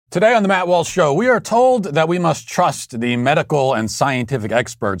Today on the Matt Walsh Show, we are told that we must trust the medical and scientific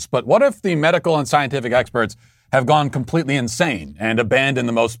experts. But what if the medical and scientific experts have gone completely insane and abandoned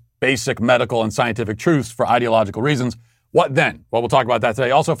the most basic medical and scientific truths for ideological reasons? What then? Well, we'll talk about that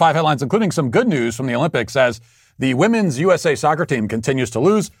today. Also, 5 headlines, including some good news from the Olympics, as the women's USA soccer team continues to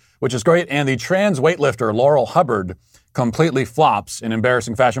lose, which is great, and the trans weightlifter Laurel Hubbard completely flops in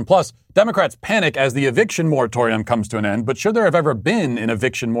embarrassing fashion. Plus, Democrats panic as the eviction moratorium comes to an end. But should there have ever been an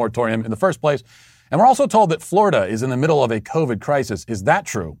eviction moratorium in the first place? And we're also told that Florida is in the middle of a COVID crisis. Is that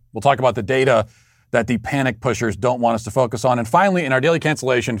true? We'll talk about the data that the panic pushers don't want us to focus on. And finally, in our daily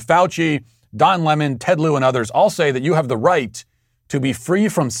cancellation, Fauci, Don Lemon, Ted Lieu, and others all say that you have the right to be free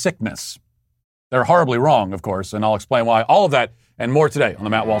from sickness. They're horribly wrong, of course, and I'll explain why. All of that and more today on The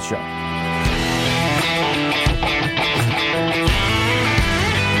Matt Walsh Show.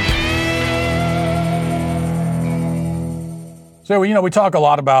 So, we talk a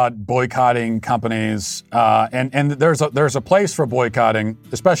lot about boycotting companies, and there's a place for boycotting,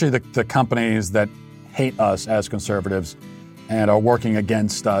 especially the companies that hate us as conservatives and are working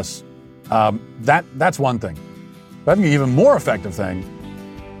against us. That's one thing. But I think an even more effective thing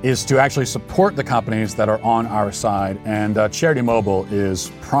is to actually support the companies that are on our side, and Charity Mobile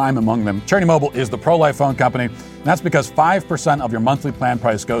is prime among them. Charity Mobile is the pro-life phone company, and that's because 5% of your monthly plan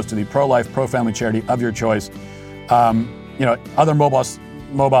price goes to the pro-life, pro-family charity of your choice. Other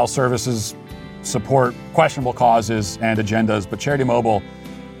mobile services support questionable causes and agendas, but Charity Mobile,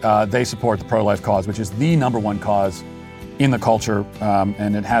 they support the pro-life cause, which is the number one cause in the culture,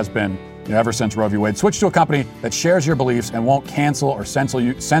 and it has been ever since Roe v. Wade. Switch to a company that shares your beliefs and won't cancel or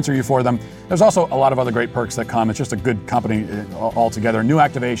censor you for them. There's also a lot of other great perks that come. It's just a good company altogether. New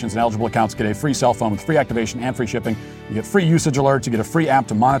activations and eligible accounts get a free cell phone with free activation and free shipping. You get free usage alerts. You get a free app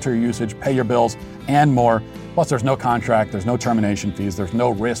to monitor your usage, pay your bills, and more. Plus, there's no contract, there's no termination fees, there's no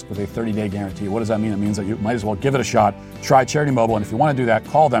risk with a 30-day guarantee. What does that mean? It means that you might as well give it a shot. Try Charity Mobile, and if you want to do that,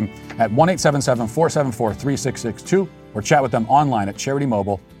 call them at 1-877-474-3662 or chat with them online at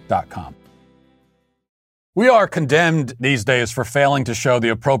CharityMobile.com. We are condemned these days for failing to show the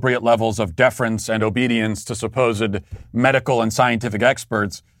appropriate levels of deference and obedience to supposed medical and scientific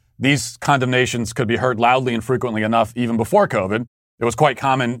experts. These condemnations could be heard loudly and frequently enough even before COVID. It was quite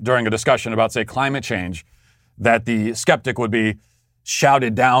common during a discussion about, say, climate change, that the skeptic would be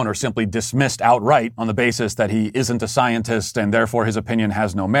shouted down or simply dismissed outright on the basis that he isn't a scientist and therefore his opinion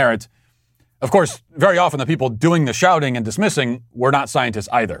has no merit. Of course, very often the people doing the shouting and dismissing were not scientists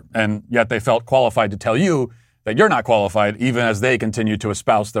either, and yet they felt qualified to tell you that you're not qualified, even as they continue to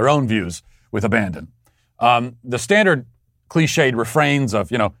espouse their own views with abandon. The standard cliched refrains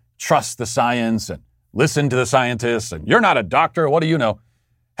of, trust the science and listen to the scientists and you're not a doctor, what do you know,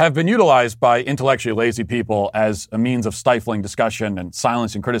 have been utilized by intellectually lazy people as a means of stifling discussion and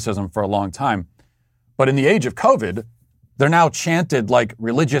silencing criticism for a long time. But in the age of COVID, they're now chanted like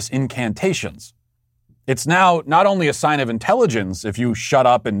religious incantations. It's now not only a sign of intelligence if you shut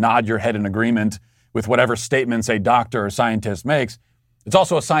up and nod your head in agreement with whatever statements a doctor or scientist makes, it's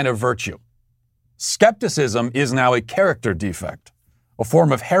also a sign of virtue. Skepticism is now a character defect, a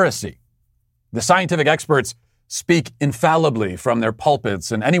form of heresy. The scientific experts speak infallibly from their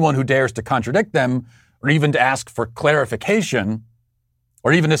pulpits, and anyone who dares to contradict them or even to ask for clarification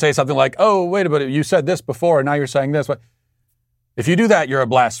or even to say something like, oh, wait a minute, you said this before and now you're saying this. If you do that, you're a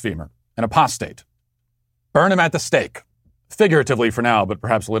blasphemer, an apostate. Burn him at the stake, figuratively for now, but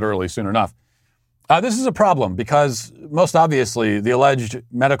perhaps literally soon enough. This is a problem because most obviously the alleged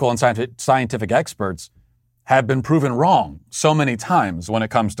medical and scientific experts have been proven wrong so many times when it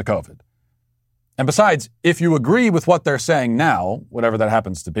comes to COVID. And besides, if you agree with what they're saying now, whatever that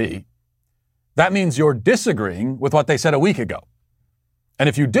happens to be, that means you're disagreeing with what they said a week ago. And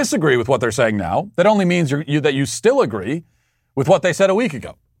if you disagree with what they're saying now, that only means that you still agree with what they said a week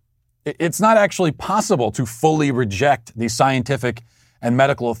ago. It's not actually possible to fully reject the scientific and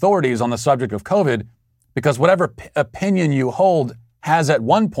medical authorities on the subject of COVID because whatever opinion you hold has at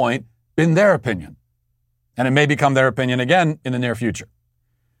one point been their opinion. And it may become their opinion again in the near future.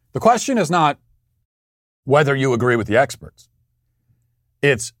 The question is not whether you agree with the experts.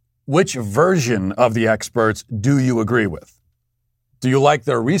 It's which version of the experts do you agree with? Do you like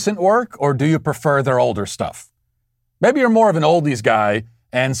their recent work or do you prefer their older stuff? Maybe you're more of an oldies guy,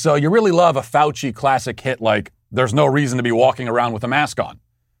 and so you really love a Fauci classic hit like "There's no reason to be walking around with a mask on,"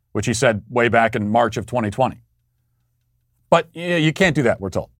 which he said way back in March of 2020. But you can't do that, we're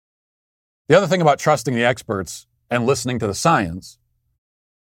told. The other thing about trusting the experts and listening to the science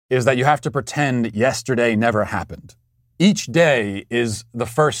is that you have to pretend yesterday never happened, Each day is the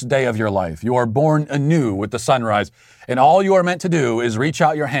first day of your life. You are born anew with the sunrise, and all you are meant to do is reach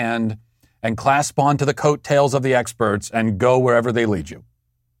out your hand and clasp onto the coattails of the experts and go wherever they lead you.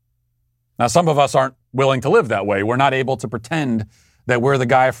 Now, some of us aren't willing to live that way. We're not able to pretend that we're the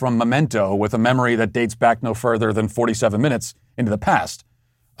guy from Memento with a memory that dates back no further than 47 minutes into the past.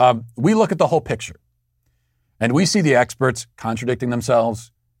 We look at the whole picture, and we see the experts contradicting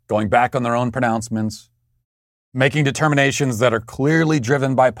themselves, going back on their own pronouncements, making determinations that are clearly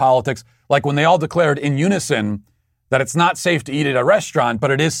driven by politics, like when they all declared in unison that it's not safe to eat at a restaurant,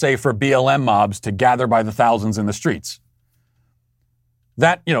 but it is safe for BLM mobs to gather by the thousands in the streets.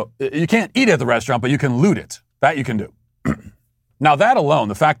 That, you can't eat at the restaurant, but you can loot it. That you can do. Now, that alone,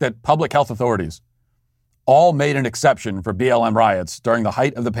 the fact that public health authorities all made an exception for BLM riots during the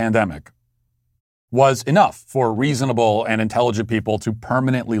height of the pandemic was enough for reasonable and intelligent people to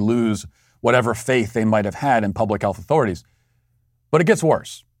permanently lose whatever faith they might have had in public health authorities. But it gets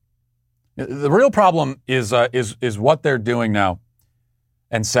worse. The real problem is what they're doing now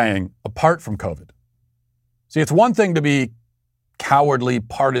and saying, apart from COVID. See, it's one thing to be cowardly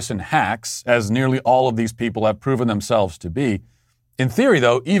partisan hacks, as nearly all of these people have proven themselves to be. In theory,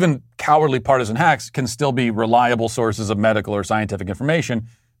 though, even cowardly partisan hacks can still be reliable sources of medical or scientific information,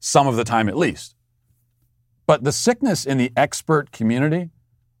 some of the time at least. But the sickness in the expert community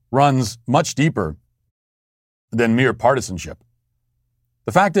runs much deeper than mere partisanship.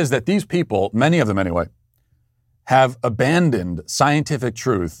 The fact is that these people, many of them anyway, have abandoned scientific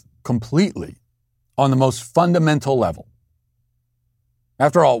truth completely on the most fundamental level.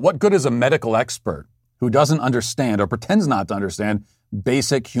 After all, what good is a medical expert who doesn't understand or pretends not to understand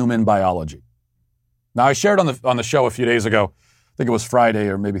basic human biology? Now, I shared on the show a few days ago, I think it was Friday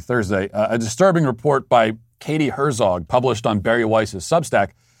or maybe Thursday, a disturbing report by Katie Herzog published on Barry Weiss's Substack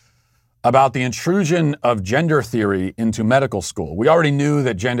about the intrusion of gender theory into medical school. We already knew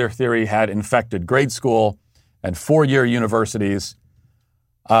that gender theory had infected grade school and four-year universities,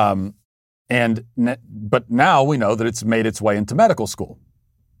 but now we know that it's made its way into medical school,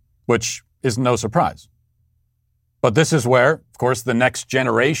 which is no surprise. But this is where, of course, the next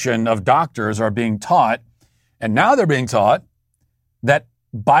generation of doctors are being taught, and now they're being taught that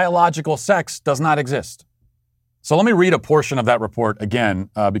biological sex does not exist. So let me read a portion of that report again,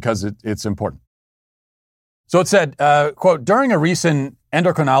 because it's important. So it said, quote, during a recent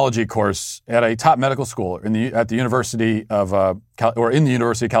endocrinology course at a top medical school in the University of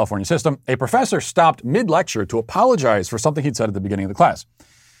California system, a professor stopped mid-lecture to apologize for something he'd said at the beginning of the class.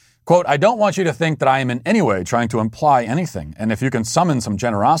 Quote, I don't want you to think that I am in any way trying to imply anything, and if you can summon some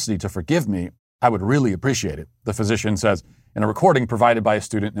generosity to forgive me, I would really appreciate it, the physician says in a recording provided by a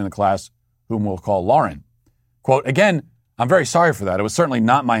student in the class whom we'll call Lauren. Quote, again, I'm very sorry for that. It was certainly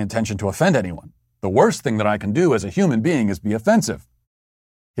not my intention to offend anyone. The worst thing that I can do as a human being is be offensive.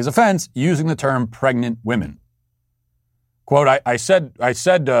 His offense, using the term pregnant women. Quote, I said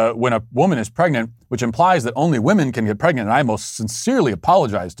when a woman is pregnant, which implies that only women can get pregnant, and I most sincerely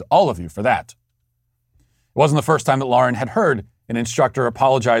apologize to all of you for that. It wasn't the first time that Lauren had heard an instructor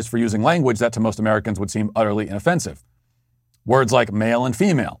apologize for using language that to most Americans would seem utterly inoffensive. Words like male and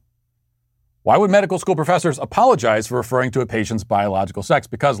female. Why would medical school professors apologize for referring to a patient's biological sex?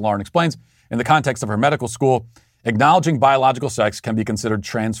 Because, Lauren explains, in the context of her medical school, acknowledging biological sex can be considered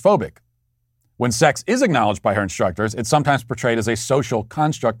transphobic. When sex is acknowledged by her instructors, it's sometimes portrayed as a social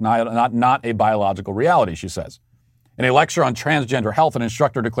construct, not a biological reality, she says. In a lecture on transgender health, an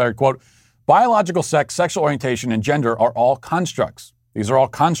instructor declared, quote, biological sex, sexual orientation, and gender are all constructs. These are all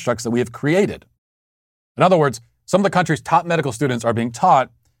constructs that we have created. In other words, some of the country's top medical students are being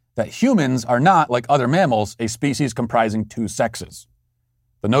taught that humans are not, like other mammals, a species comprising two sexes.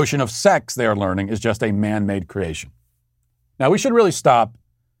 The notion of sex, they are learning, is just a man-made creation. Now, we should really stop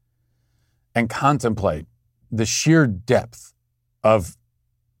and contemplate the sheer depth of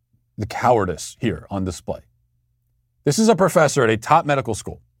the cowardice here on display. This is a professor at a top medical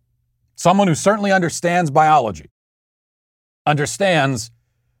school, someone who certainly understands biology, understands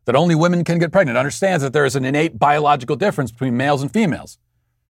that only women can get pregnant, understands that there is an innate biological difference between males and females,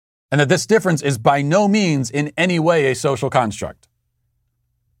 and that this difference is by no means in any way a social construct.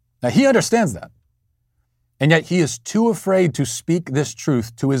 Now, he understands that. And yet he is too afraid to speak this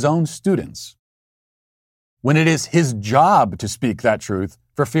truth to his own students when it is his job to speak that truth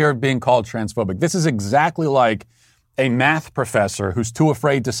for fear of being called transphobic. This is exactly like a math professor who's too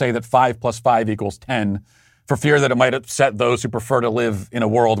afraid to say that 5 + 5 = 10 for fear that it might upset those who prefer to live in a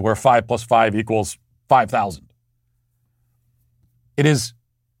world where 5 + 5 = 5,000. It is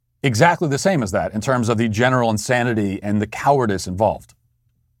exactly the same as that in terms of the general insanity and the cowardice involved.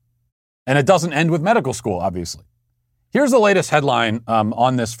 And it doesn't end with medical school, obviously. Here's the latest headline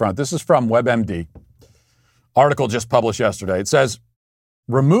on this front. This is from WebMD. Article just published yesterday. It says,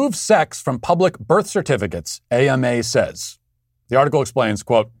 remove sex from public birth certificates, AMA says. The article explains,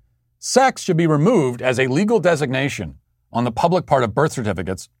 quote, sex should be removed as a legal designation on the public part of birth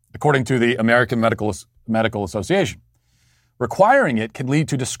certificates, according to the American Medical Association. Requiring it could lead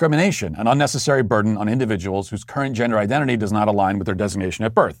to discrimination and unnecessary burden on individuals whose current gender identity does not align with their designation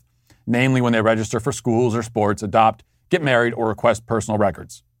at birth, namely when they register for schools or sports, adopt, get married, or request personal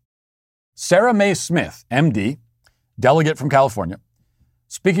records. Sarah Mae Smith, MD, delegate from California,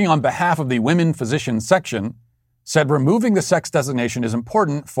 speaking on behalf of the Women Physicians section, said removing the sex designation is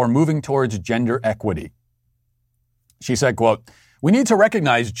important for moving towards gender equity. She said, quote, we need to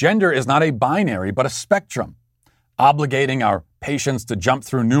recognize gender is not a binary, but a spectrum. Obligating our patients to jump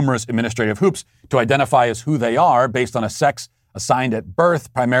through numerous administrative hoops to identify as who they are based on a sex assigned at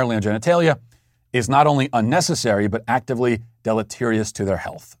birth, primarily on genitalia, is not only unnecessary, but actively deleterious to their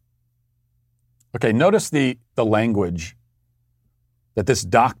health. Okay, notice the language that this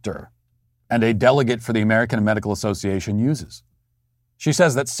doctor and a delegate for the American Medical Association uses. She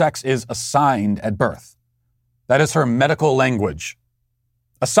says that sex is assigned at birth. That is her medical language.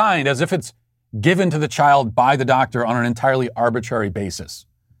 Assigned as if it's given to the child by the doctor on an entirely arbitrary basis.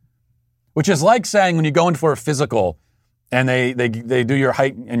 Which is like saying when you go in for a physical and they do your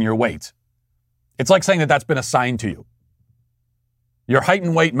height and your weight. It's like saying that that's been assigned to you. Your height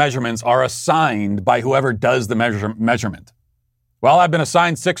and weight measurements are assigned by whoever does the measurement. Well, I've been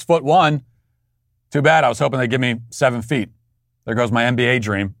assigned 6'1". Too bad. I was hoping they'd give me 7 feet. There goes my NBA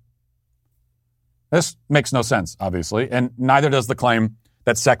dream. This makes no sense, obviously, and neither does the claim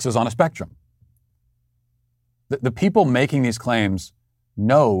that sex is on a spectrum. The people making these claims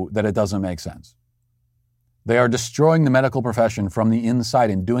know that it doesn't make sense. They are destroying the medical profession from the inside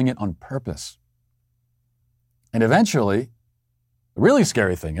and doing it on purpose. And eventually, the really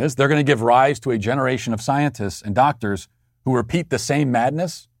scary thing is they're going to give rise to a generation of scientists and doctors who repeat the same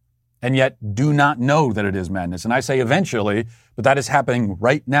madness and yet do not know that it is madness. And I say eventually, but that is happening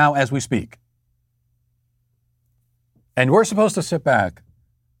right now as we speak. And we're supposed to sit back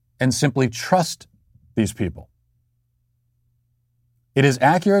and simply trust these people. It is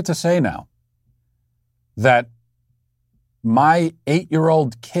accurate to say now that my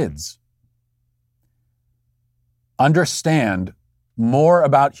 8-year-old kids understand more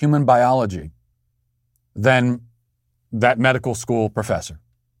about human biology than that medical school professor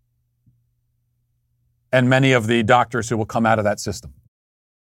and many of the doctors who will come out of that system.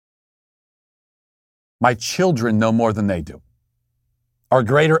 My children know more than they do, are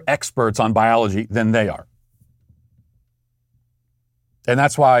greater experts on biology than they are. And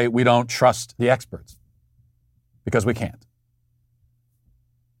that's why we don't trust the experts, because we can't,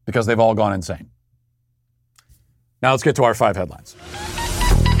 because they've all gone insane. Now let's get to our 5 headlines.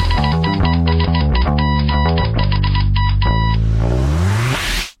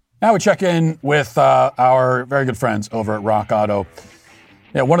 Now we check in with our very good friends over at Rock Auto.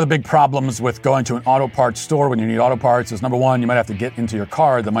 Yeah, one of the big problems with going to an auto parts store when you need auto parts is, number one, you might have to get into your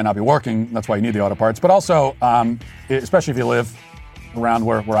car that might not be working. That's why you need the auto parts. But also, especially if you live around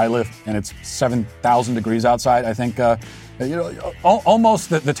where I live and it's 7,000 degrees outside, I think, almost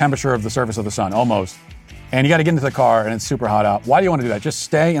the temperature of the surface of the sun, almost. And you got to get into the car and it's super hot out. Why do you want to do that? Just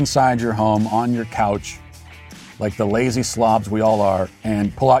stay inside your home on your couch, like the lazy slobs we all are,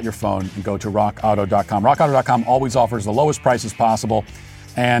 and pull out your phone and go to rockauto.com. Rockauto.com always offers the lowest prices possible.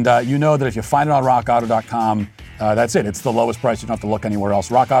 And you know that if you find it on rockauto.com, that's it. It's the lowest price. You don't have to look anywhere else.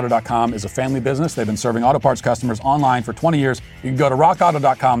 Rockauto.com is a family business. They've been serving auto parts customers online for 20 years. You can go to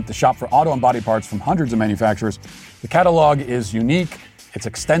rockauto.com to shop for auto and body parts from hundreds of manufacturers. The catalog is unique. It's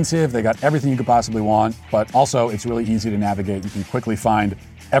extensive. They got everything you could possibly want, but also it's really easy to navigate. You can quickly find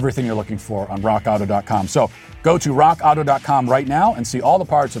everything you're looking for on rockauto.com. So go to rockauto.com right now and see all the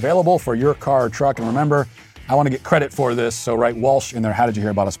parts available for your car or truck. And remember, I want to get credit for this, so write Walsh in their How Did You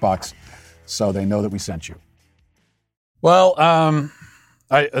Hear About Us box so they know that we sent you. Well,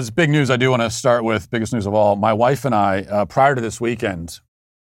 as big news, I do want to start with biggest news of all. My wife and I, prior to this weekend,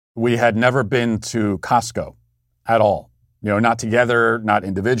 we had never been to Costco at all. Not together, not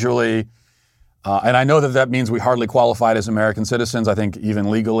individually. And I know that means we hardly qualified as American citizens. I think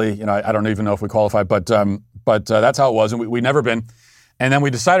even legally, I don't even know if we qualified, but that's how it was. And we'd never been. And then we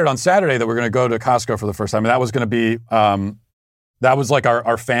decided on Saturday that we're going to go to Costco for the first time. And that was going to be, that was like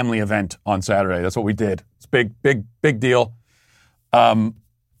our family event on Saturday. That's what we did. It's big deal. When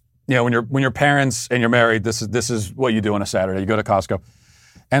you're parents and you're married, this is what you do on a Saturday. You go to Costco.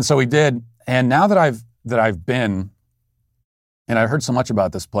 And so we did. And now that I've been, and I heard so much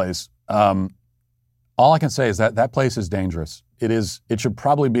about this place, All I can say is that that place is dangerous. It should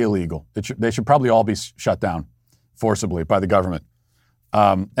probably be illegal. They should probably all be shut down forcibly by the government.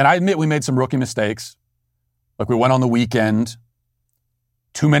 And I admit we made some rookie mistakes. Like we went on the weekend,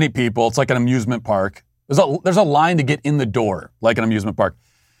 too many people. It's like an amusement park. There's a line to get in the door, like an amusement park.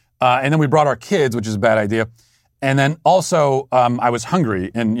 And then we brought our kids, which is a bad idea. And then also, I was hungry.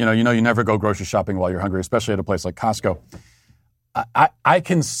 And you never go grocery shopping while you're hungry, especially at a place like Costco. I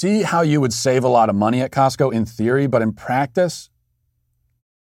can see how you would save a lot of money at Costco in theory, but in practice,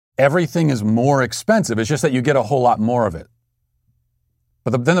 everything is more expensive. It's just that you get a whole lot more of it.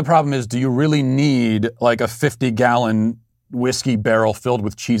 But then the problem is, do you really need like a 50-gallon whiskey barrel filled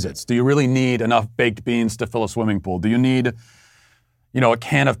with Cheez-Its? Do you really need enough baked beans to fill a swimming pool? Do you need, a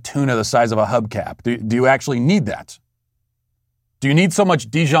can of tuna the size of a hubcap? Do you actually need that? Do you need so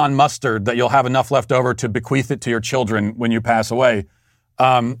much Dijon mustard that you'll have enough left over to bequeath it to your children when you pass away?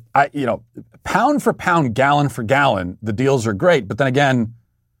 Pound for pound, gallon for gallon, the deals are great. But then again,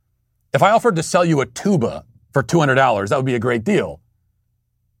 if I offered to sell you a tuba for $200, that would be a great deal.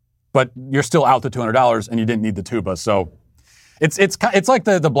 But you're still out the $200 and you didn't need the tuba. So it's like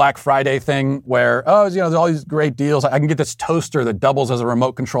the Black Friday thing where, there's all these great deals. I can get this toaster that doubles as a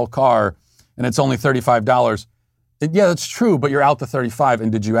remote control car and it's only $35. Yeah, that's true, but you're out the $35,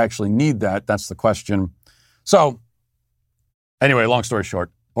 and did you actually need that? That's the question. So, anyway, long story short,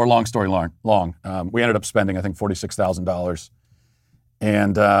 or long story long, we ended up spending, I think, $46,000,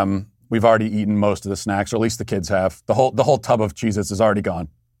 and we've already eaten most of the snacks, or at least the kids have. The whole tub of Cheez-Its is already gone.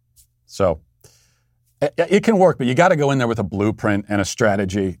 So, it can work, but you got to go in there with a blueprint and a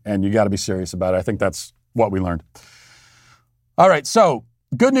strategy, and you got to be serious about it. I think that's what we learned. All right, so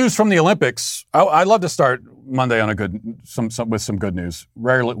good news from the Olympics. I'd love to start Monday on with some good news.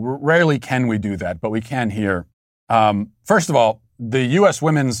 Rarely can we do that, but we can here. First of all, the U.S.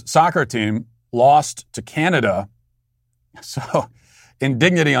 women's soccer team lost to Canada. So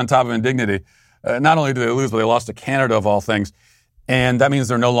indignity on top of indignity. Not only did they lose, but they lost to Canada of all things. And that means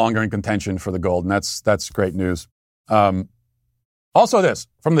they're no longer in contention for the gold. And that's great news. Also this,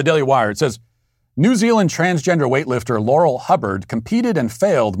 from the Daily Wire, it says, New Zealand transgender weightlifter Laurel Hubbard competed and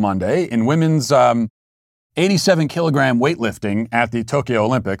failed Monday in women's 87-kilogram weightlifting at the Tokyo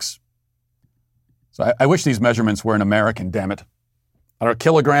Olympics. So I wish these measurements were in American, damn it. I don't know,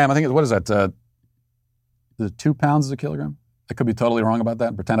 kilogram, I think, what is that? Is it 2 pounds is a kilogram? I could be totally wrong about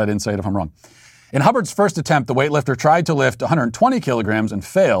that. Pretend I didn't say it if I'm wrong. In Hubbard's first attempt, the weightlifter tried to lift 120 kilograms and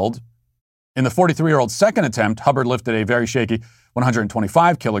failed. In the 43-year-old's second attempt, Hubbard lifted a very shaky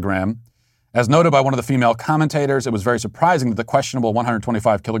 125 kilogram. As noted by one of the female commentators, it was very surprising that the questionable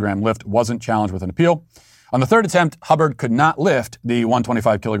 125-kilogram lift wasn't challenged with an appeal. On the third attempt, Hubbard could not lift the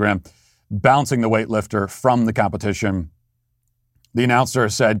 125-kilogram, bouncing the weightlifter from the competition. The announcer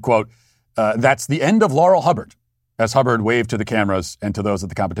said, quote, that's the end of Laurel Hubbard, as Hubbard waved to the cameras and to those at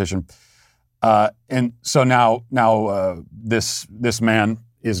the competition. And so now this man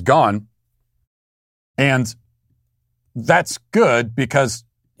is gone. And that's good because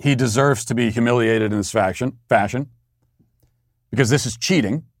he deserves to be humiliated in this fashion, because this is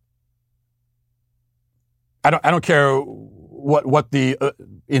cheating. I don't care what the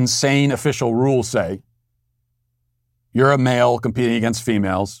insane official rules say. You're a male competing against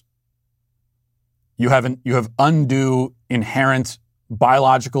females. You have undue inherent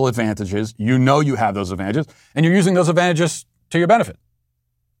biological advantages. You know you have those advantages, and you're using those advantages to your benefit.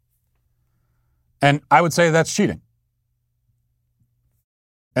 And I would say that's cheating.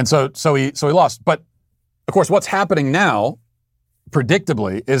 And so he lost. But of course, what's happening now,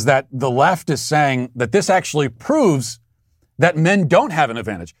 predictably, is that the left is saying that this actually proves that men don't have an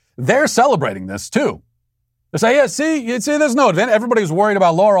advantage. They're celebrating this too. They say, yeah, see, there's no advantage. Everybody's worried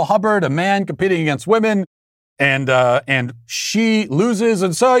about Laurel Hubbard, a man competing against women, and she loses.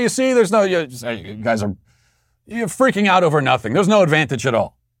 And so you see, there's no, you guys are you're freaking out over nothing. There's no advantage at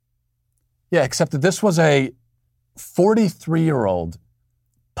all. Yeah, except that this was a 43-year-old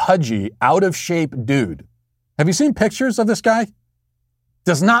pudgy, out-of-shape dude. Have you seen pictures of this guy?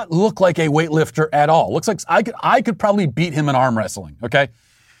 Does not look like a weightlifter at all. Looks like I could probably beat him in arm wrestling, okay?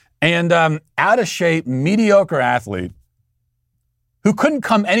 And out-of-shape, mediocre athlete who couldn't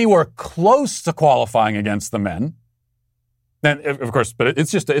come anywhere close to qualifying against the men. And of course, but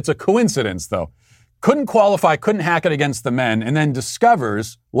it's a coincidence, though. Couldn't qualify, couldn't hack it against the men, and then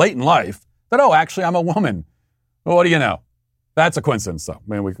discovers late in life that, oh, actually, I'm a woman. Well, what do you know? That's a coincidence, though.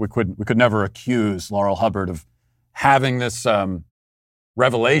 I mean, we could never accuse Laurel Hubbard of having this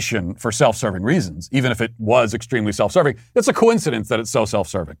revelation for self-serving reasons, even if it was extremely self-serving. It's a coincidence that it's so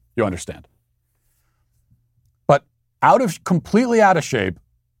self-serving. You understand? But completely out of shape,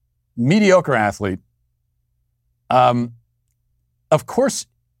 mediocre athlete, Of course,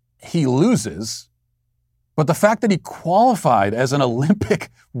 he loses, but the fact that he qualified as an Olympic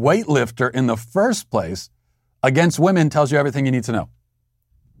weightlifter in the first place against women tells you everything you need to know.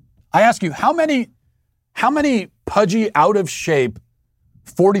 I ask you, how many pudgy, out of shape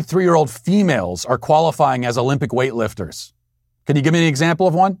 43-year-old females are qualifying as Olympic weightlifters? Can you give me an example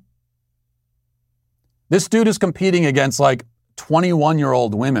of one? This dude is competing against like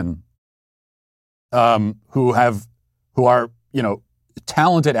 21-year-old women who are,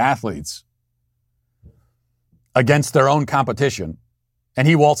 talented athletes against their own competition. And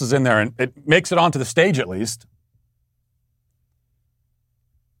he waltzes in there and it makes it onto the stage at least.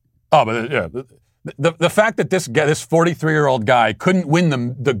 Oh, but yeah, the fact that this 43-year-old guy couldn't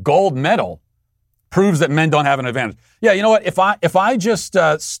win the gold medal proves that men don't have an advantage. Yeah, you know what? If I just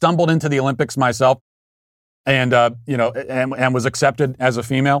stumbled into the Olympics myself and was accepted as a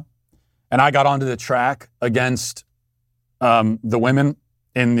female, and I got onto the track against the women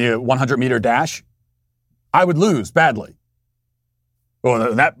in the 100-meter dash, I would lose badly.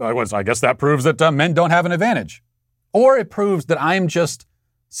 Well, I guess that proves that men don't have an advantage. Or it proves that I'm just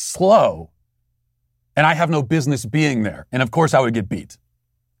slow and I have no business being there. And of course I would get beat.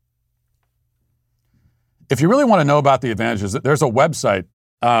 If you really want to know about the advantages, there's a website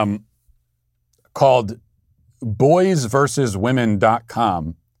called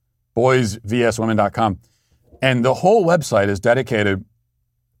boysversuswomen.com, boysvswomen.com. And the whole website is dedicated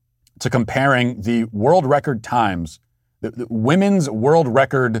to comparing the world record times, the women's world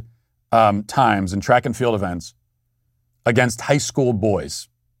record times in track and field events against high school boys.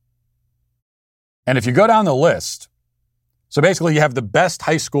 And if you go down the list, so basically you have the best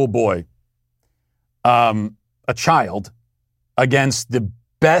high school boy, a child, against the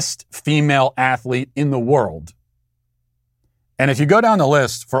best female athlete in the world. And if you go down the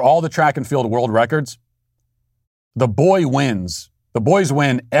list for all the track and field world records, the boy wins. The boys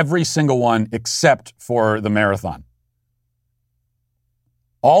win every single one except for the marathon.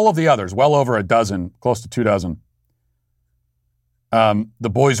 All of the others, well over a dozen, close to 2 dozen, the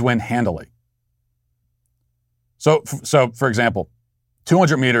boys win handily. So for example,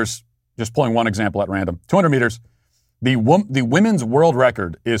 200 meters, just pulling one example at random, 200 meters, the women's world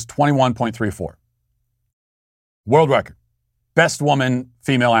record is 21.34. World record. Best woman,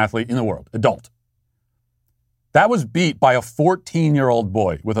 female athlete in the world, adult. That was beat by a 14-year-old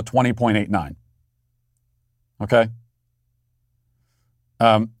boy with a 20.89. Okay?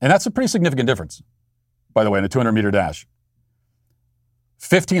 And that's a pretty significant difference, by the way, in a 200-meter dash.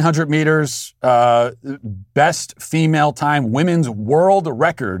 1,500 meters, best female time, women's world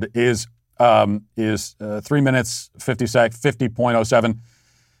record is 3 minutes, 50.07.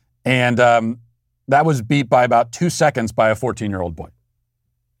 And that was beat by about 2 seconds by a 14-year-old boy.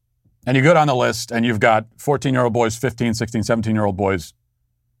 And you go down the list and you've got 14-year-old boys, 15, 16, 17-year-old boys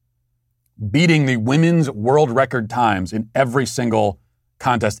beating the women's world record times in every single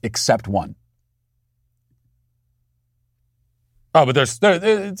contest except one. Oh, but there's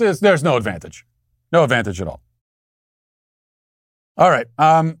no advantage. No advantage at all. All right.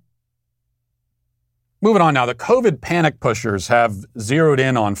 Moving on now. The COVID panic pushers have zeroed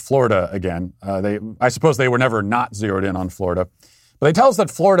in on Florida again. I suppose they were never not zeroed in on Florida. But they tell us that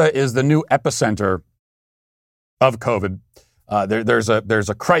Florida is the new epicenter of COVID. There's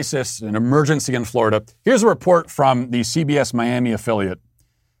a crisis, an emergency in Florida. Here's a report from the CBS Miami affiliate.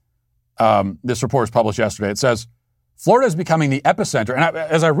 This report was published yesterday. It says, Florida is becoming the epicenter. And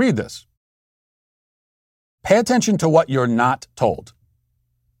as I read this, pay attention to what you're not told.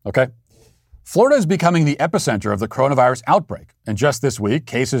 Okay? Florida is becoming the epicenter of the coronavirus outbreak. And just this week,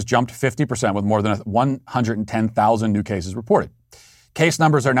 cases jumped 50% with more than 110,000 new cases reported. Case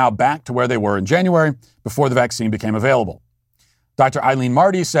numbers are now back to where they were in January before the vaccine became available. Dr. Eileen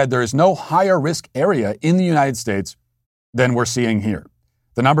Marty said there is no higher risk area in the United States than we're seeing here.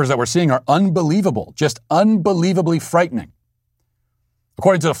 The numbers that we're seeing are unbelievable, just unbelievably frightening.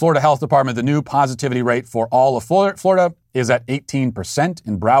 According to the Florida Health Department, the new positivity rate for all of Florida is at 18%.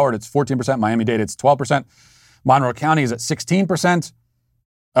 In Broward, it's 14%. Miami-Dade, it's 12%. Monroe County is at 16%.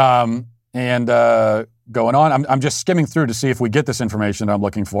 Going on, I'm just skimming through to see if we get this information that I'm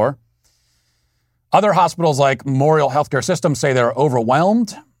looking for. Other hospitals like Memorial Healthcare System say they're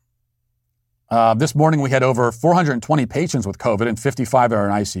overwhelmed. This morning, we had over 420 patients with COVID and 55 are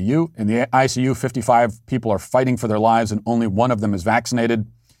in ICU. In the ICU, 55 people are fighting for their lives and only one of them is vaccinated,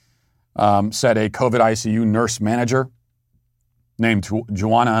 said a COVID ICU nurse manager named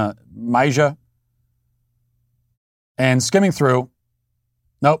Joanna Maija. And skimming through,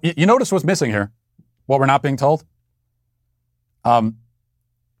 no, you notice what's missing here, what we're not being told? How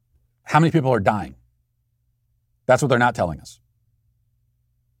many people are dying? That's what they're not telling us.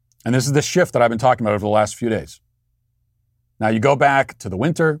 And this is the shift that I've been talking about over the last few days. Now, you go back to the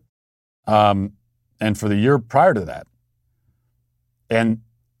winter and for the year prior to that, and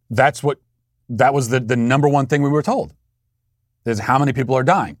that was the number one thing we were told, is how many people are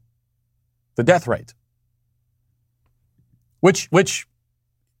dying, the death rate, which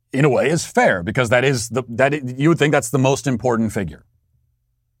in a way is fair, because you would think that's the most important figure.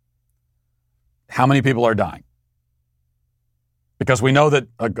 How many people are dying? Because we know that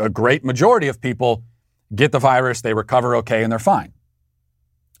a great majority of people get the virus, they recover okay, and they're fine.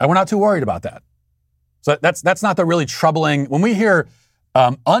 And we're not too worried about that. So that's not the really troubling. When we hear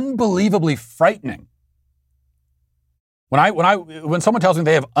unbelievably frightening, when someone tells me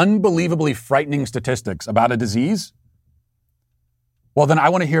they have unbelievably frightening statistics about a disease, well, then I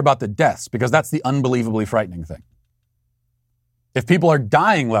want to hear about the deaths, because that's the unbelievably frightening thing. If people are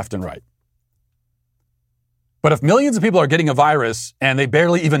dying left and right. But if millions of people are getting a virus and they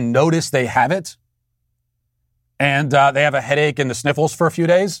barely even notice they have it, and they have a headache and the sniffles for a few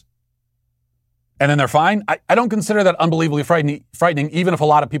days, and then they're fine, I don't consider that unbelievably frightening, even if a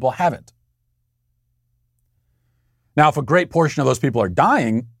lot of people have it. Now, if a great portion of those people are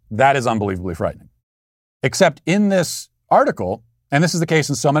dying, that is unbelievably frightening. Except in this article, and this is the case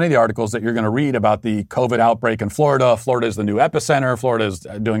in so many of the articles that you're going to read about the COVID outbreak in Florida. Florida is the new epicenter. Florida is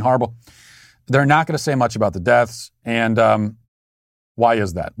doing horrible. They're not going to say much about the deaths. And why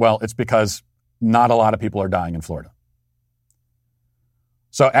is that? Well, it's because not a lot of people are dying in Florida.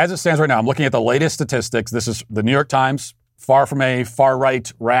 So as it stands right now, I'm looking at the latest statistics. This is the New York Times, far from a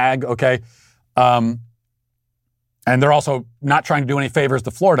far-right rag, okay? And they're also not trying to do any favors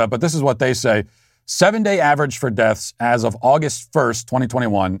to Florida, but this is what they say. 7-day average for deaths as of August 1st,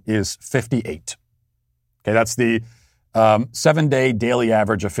 2021 is 58. Okay, that's the 7-day daily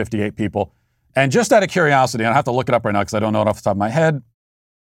average of 58 people. And just out of curiosity, and I have to look it up right now because I don't know it off the top of my head.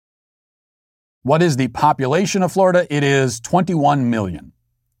 What is the population of Florida? It is 21 million.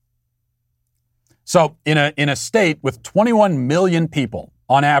 So in a state with 21 million people,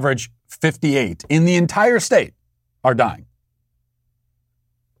 on average 58 in the entire state are dying.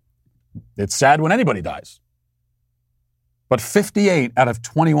 It's sad when anybody dies. But 58 out of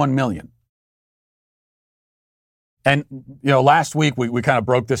 21 million. And, last week we kind of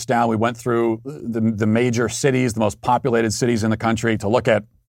broke this down. We went through the major cities, the most populated cities in the country, to look at,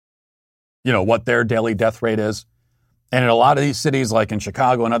 what their daily death rate is. And in a lot of these cities, like in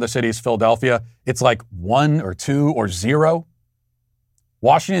Chicago and other cities, Philadelphia, it's like 1 or 2 or 0.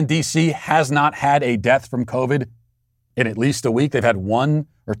 Washington, D.C. has not had a death from COVID in at least a week. They've had 1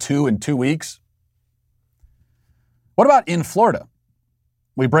 or 2 in 2 weeks. What about in Florida?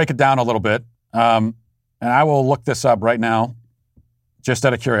 We break it down a little bit. And I will look this up right now, just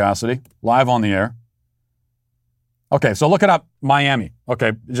out of curiosity, live on the air. Okay, so looking up Miami,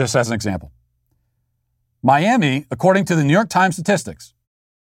 okay, just as an example. Miami, according to the New York Times statistics,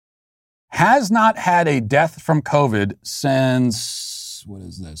 has not had a death from COVID since, what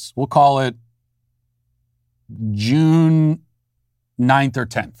is this? We'll call it June 9th or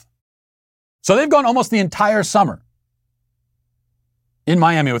 10th. So they've gone almost the entire summer in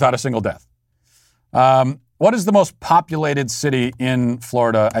Miami without a single death. What is the most populated city in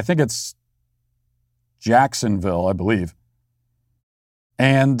Florida? I think it's Jacksonville, I believe.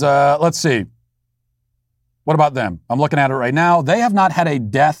 And let's see. What about them? I'm looking at it right now. They have not had a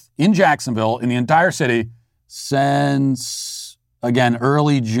death in Jacksonville in the entire city since, again,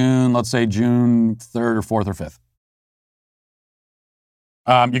 early June, let's say June 3rd or 4th or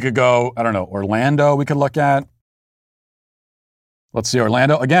 5th. You could go, I don't know, Orlando we could look at. Let's see,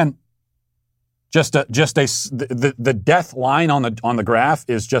 Orlando. Again, the death line on the graph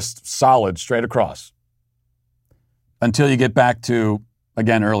is just solid straight across until you get back to,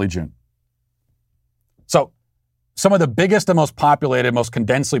 again, early June. So some of the biggest and most populated, most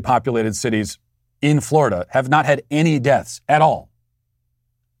condensely populated cities in Florida have not had any deaths at all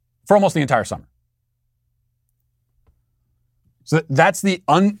for almost the entire summer. So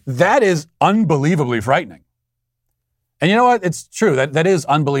that is unbelievably frightening. And you know what? It's true. That is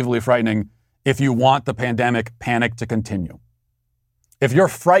unbelievably frightening if you want the pandemic panic to continue. If you're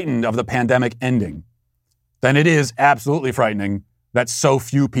frightened of the pandemic ending, then it is absolutely frightening that so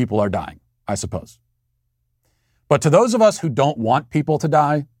few people are dying, I suppose. But to those of us who don't want people to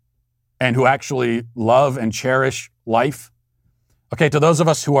die and who actually love and cherish life, okay, to those of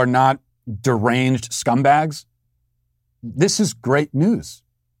us who are not deranged scumbags, this is great news.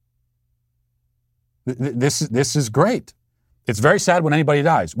 This is great. It's very sad when anybody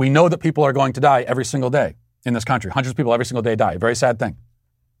dies. We know that people are going to die every single day in this country. Hundreds of people every single day die. Very sad thing.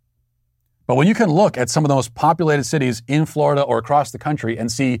 But when you can look at some of the most populated cities in Florida or across the country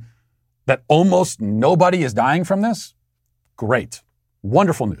and see that almost nobody is dying from this, great.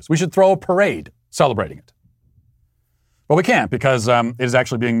 Wonderful news. We should throw a parade celebrating it. But we can't because it is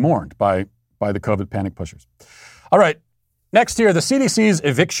actually being mourned by the COVID panic pushers. All right. Next here, the CDC's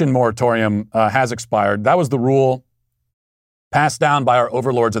eviction moratorium has expired. That was the rule passed down by our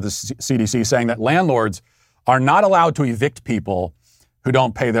overlords at the CDC, saying that landlords are not allowed to evict people who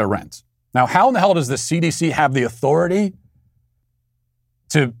don't pay their rent. Now, how in the hell does the CDC have the authority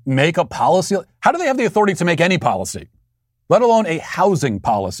to make a policy? How do they have the authority to make any policy, let alone a housing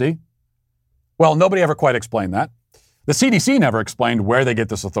policy? Well, nobody ever quite explained that. The CDC never explained where they get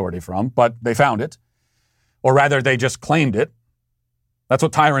this authority from, but they found it. Or rather, they just claimed it. That's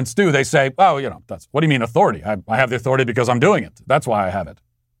what tyrants do. They say, oh, what do you mean authority? I have the authority because I'm doing it. That's why I have it.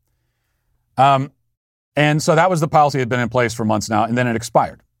 And so that was the policy that had been in place for months now, and then it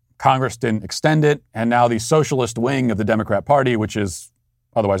expired. Congress didn't extend it, and now the socialist wing of the Democrat Party, which is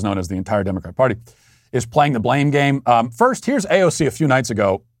otherwise known as the entire Democrat Party, is playing the blame game. First, here's AOC a few nights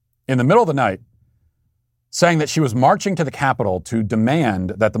ago in the middle of the night saying that she was marching to the Capitol to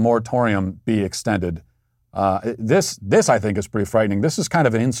demand that the moratorium be extended. This I think is pretty frightening. This is kind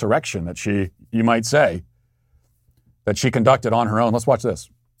of an insurrection that you might say, that she conducted on her own. Let's watch this.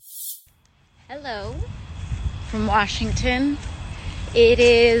 Hello from Washington. It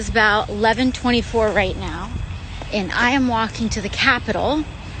is about 11:24 right now, and I am walking to the Capitol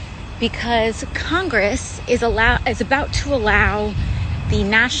because Congress is about to allow the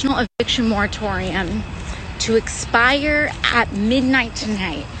national eviction moratorium to expire at midnight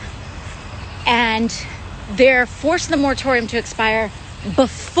tonight. And they're forcing the moratorium to expire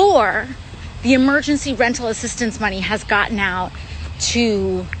before the emergency rental assistance money has gotten out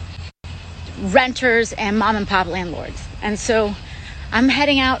to renters and mom and pop landlords. And so I'm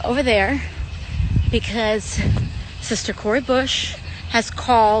heading out over there because Sister Cori Bush has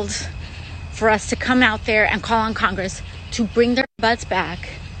called for us to come out there and call on Congress to bring their butts back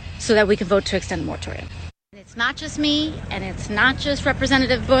so that we can vote to extend the moratorium. It's not just me, and it's not just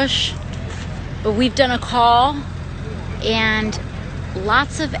Representative Bush, but we've done a call, and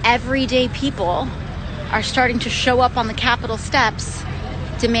lots of everyday people are starting to show up on the Capitol steps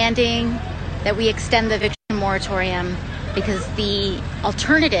demanding that we extend the eviction moratorium, because the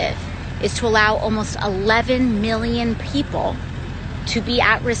alternative is to allow almost 11 million people to be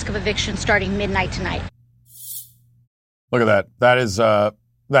at risk of eviction starting midnight tonight. Look at that. That is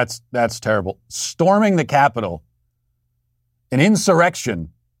that's terrible. Storming the Capitol, an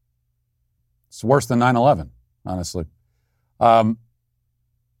insurrection. It's worse than 9/11, honestly. But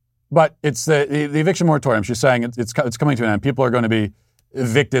it's the eviction moratorium. She's saying it's coming to an end. People are going to be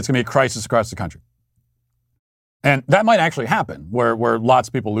evicted. It's going to be a crisis across the country. And that might actually happen where lots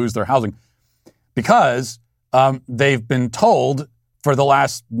of people lose their housing because they've been told for the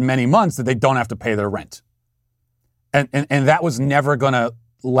last many months that they don't have to pay their rent. And that was never going to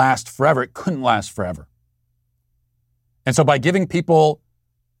last forever. It couldn't last forever. And so by giving people,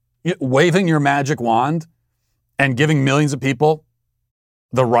 waving your magic wand and giving millions of people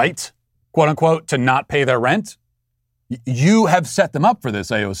the right, quote unquote, to not pay their rent, you have set them up for this,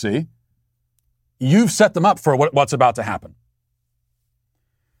 AOC. You've set them up for what's about to happen.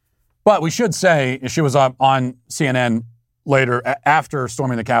 But we should say she was on CNN later after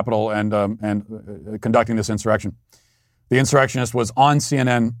storming the Capitol and conducting this insurrection. The insurrectionist was on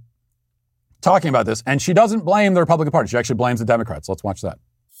CNN talking about this, and she doesn't blame the Republican Party. She actually blames the Democrats. Let's watch that.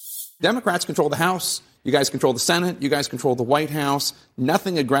 Democrats control the House. You guys control the Senate. You guys control the White House.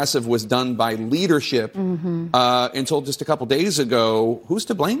 Nothing aggressive was done by leadership until just a couple days ago. Who's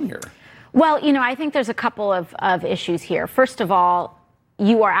to blame here? Well, I think there's a couple of issues here. First of all,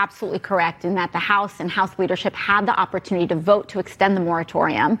 you are absolutely correct in that the House and House leadership had the opportunity to vote to extend the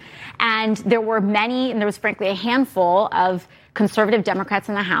moratorium. And there were many, and there was frankly a handful of conservative Democrats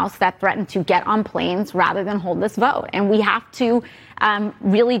in the House that threatened to get on planes rather than hold this vote. And we have to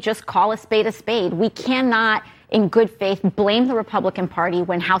really just call a spade a spade. We cannot, in good faith, blame the Republican Party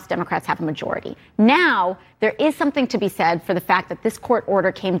when House Democrats have a majority. Now, there is something to be said for the fact that this court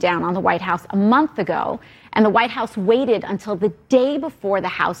order came down on the White House a month ago, and the White House waited until the day before the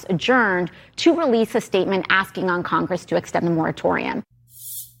House adjourned to release a statement asking on Congress to extend the moratorium.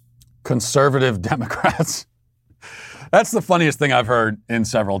 Conservative Democrats. That's the funniest thing I've heard in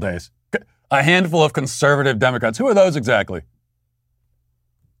several days. A handful of conservative Democrats. Who are those exactly?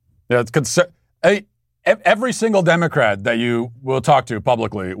 Yeah, every single Democrat that you will talk to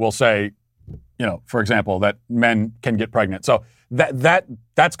publicly will say, for example, that men can get pregnant. So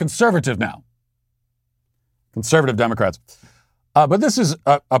that's conservative now. Conservative Democrats. But this is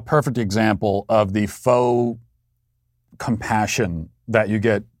a perfect example of the faux compassion that you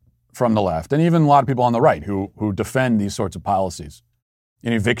get from the left, and even a lot of people on the right who defend these sorts of policies,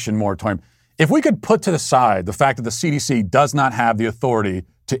 an eviction moratorium. If we could put to the side the fact that the CDC does not have the authority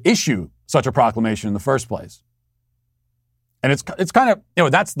to issue such a proclamation in the first place, and it's kind of,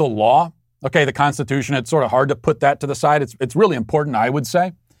 that's the law, okay, the Constitution, it's sort of hard to put that to the side. It's really important, I would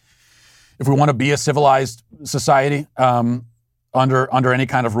say, if we want to be a civilized society, under any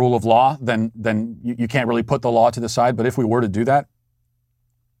kind of rule of law, then you can't really put the law to the side. But if we were to do that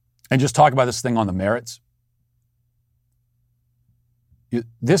and just talk about this thing on the merits,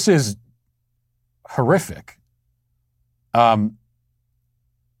 this is horrific,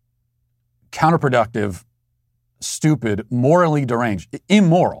 counterproductive, stupid, morally deranged,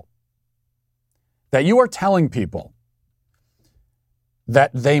 immoral, that you are telling people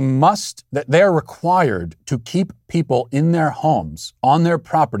that they are required to keep people in their homes, on their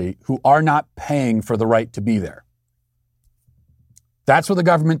property, who are not paying for the right to be there. That's what the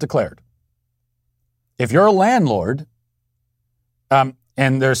government declared. If you're a landlord, and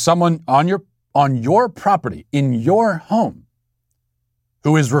there's someone on your property, in your home,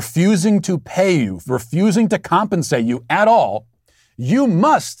 who is refusing to pay you, refusing to compensate you at all, you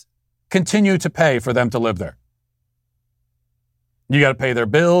must continue to pay for them to live there. You got to pay their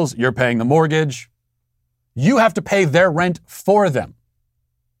bills. You're paying the mortgage. You have to pay their rent for them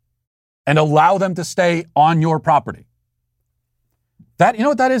and allow them to stay on your property. That, you know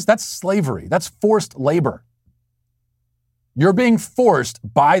what that is? That's slavery. That's forced labor. You're being forced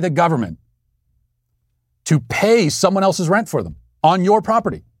by the government to pay someone else's rent for them on your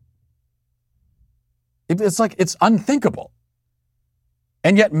property. It's unthinkable.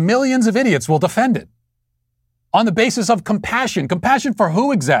 And yet millions of idiots will defend it. On the basis of compassion. Compassion for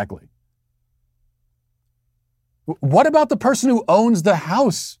who exactly? What about the person who owns the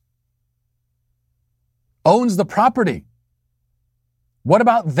house? Owns the property? What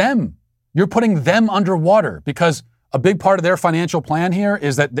about them? You're putting them underwater because a big part of their financial plan here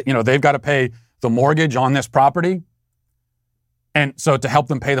is that, they've got to pay the mortgage on this property. And so to help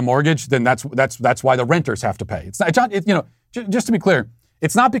them pay the mortgage, then that's why the renters have to pay. It's not, just to be clear,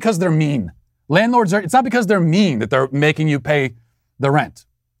 it's not because they're mean. It's not because they're mean that they're making you pay the rent.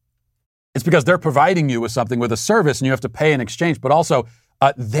 It's because they're providing you with something, with a service, and you have to pay in exchange. But also,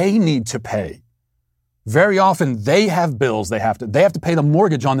 they need to pay. Very often, they have bills they have to pay the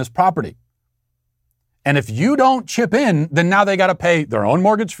mortgage on this property. And if you don't chip in, then now they got to pay their own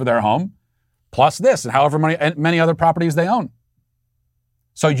mortgage for their home, plus this, and however many other properties they own.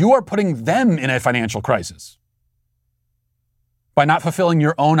 So you are putting them in a financial crisis by not fulfilling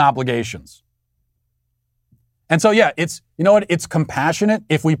your own obligations. And so, it's compassionate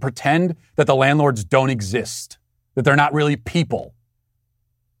if we pretend that the landlords don't exist, that they're not really people.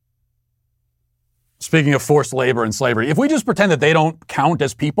 Speaking of forced labor and slavery, if we just pretend that they don't count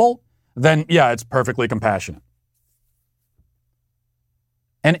as people, then it's perfectly compassionate.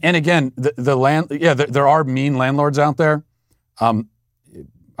 And again, there are mean landlords out there. I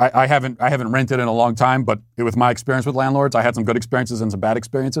haven't rented in a long time, but with my experience with landlords, I had some good experiences and some bad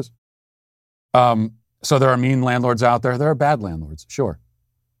experiences. So there are mean landlords out there. There are bad landlords, sure.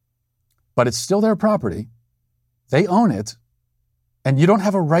 But it's still their property. They own it. And you don't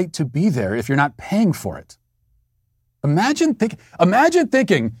have a right to be there if you're not paying for it. Imagine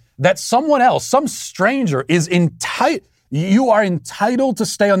thinking that someone else, some stranger, you are entitled to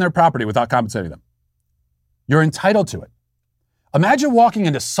stay on their property without compensating them. You're entitled to it. Imagine walking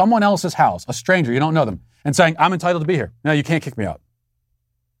into someone else's house, a stranger, you don't know them, and saying, I'm entitled to be here. No, you can't kick me out.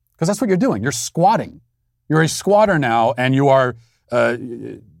 Because that's what you're doing. You're squatting. You're a squatter now, and you are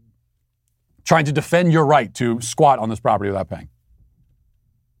trying to defend your right to squat on this property without paying.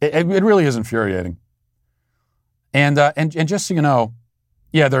 It really is infuriating. And just so you know,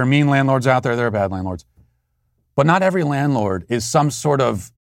 there are mean landlords out there. There are bad landlords. But not every landlord is some sort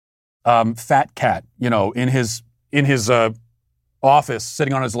of fat cat, in his office,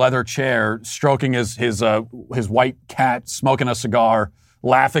 sitting on his leather chair, stroking his white cat, smoking a cigar,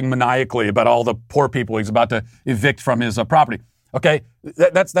 laughing maniacally about all the poor people he's about to evict from his property. Okay,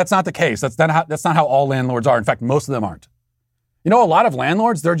 that's not the case. That's not how all landlords are. In fact, most of them aren't. A lot of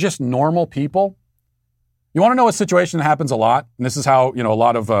landlords, they're just normal people. You want to know a situation that happens a lot? And this is how, a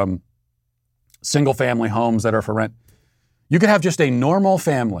lot of single-family homes that are for rent. You could have just a normal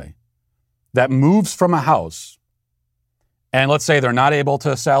family that moves from a house, and let's say they're not able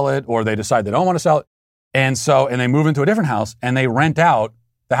to sell it, or they decide they don't want to sell it, and they move into a different house, and they rent out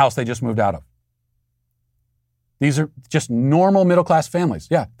the house they just moved out of. These are just normal middle-class families.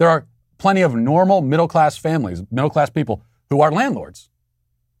 Yeah, there are plenty of normal middle-class families, middle-class people who are landlords.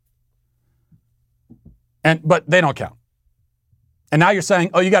 But they don't count. And now you're saying,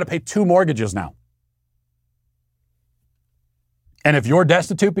 oh, you got to pay 2 mortgages now. And if you're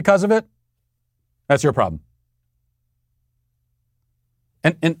destitute because of it, that's your problem.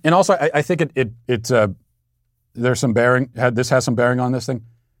 And also, I think there's some bearing. This has some bearing on this thing,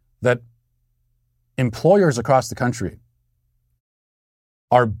 that employers across the country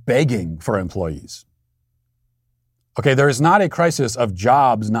are begging for employees. Okay, there is not a crisis of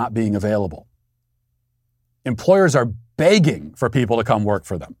jobs not being available. Employers are begging for people to come work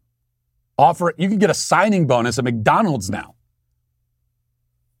for them. You can get a signing bonus at McDonald's now.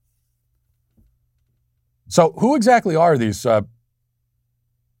 So who exactly are these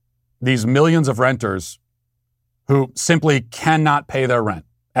millions of renters who simply cannot pay their rent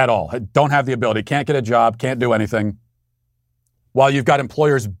at all, don't have the ability, can't get a job, can't do anything, while you've got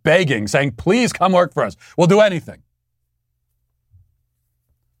employers begging, saying, please come work for us. We'll do anything.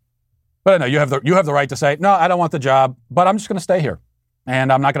 But I know you have the right to say, no, I don't want the job, but I'm just going to stay here.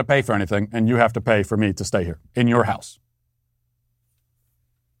 And I'm not going to pay for anything, and you have to pay for me to stay here in your house.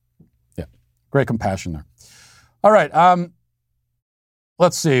 Yeah, great compassion there. All right,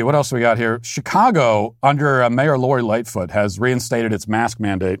 let's see, what else we got here? Chicago, under Mayor Lori Lightfoot, has reinstated its mask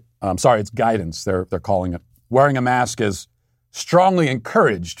mandate. Its guidance, they're calling it. Wearing a mask is strongly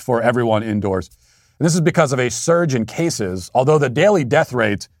encouraged for everyone indoors. And this is because of a surge in cases, although the daily death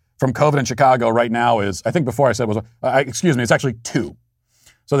rate from COVID in Chicago right now is, I think before I said was, it's actually 2.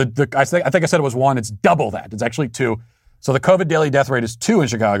 So I think I said it was 1. It's double that. It's actually 2. So the COVID daily death rate is 2 in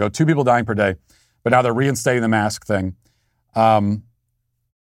Chicago, 2 people dying per day. But now they're reinstating the mask thing. And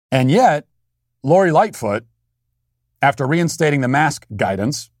yet, Lori Lightfoot, after reinstating the mask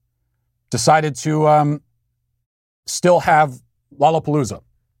guidance, decided to still have Lollapalooza,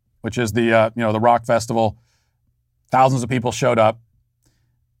 which is the rock festival. Thousands of people showed up.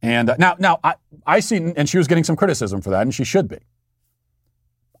 And now I see, and she was getting some criticism for that, and she should be.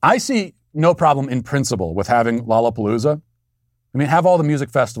 I see no problem in principle with having Lollapalooza. I mean, have all the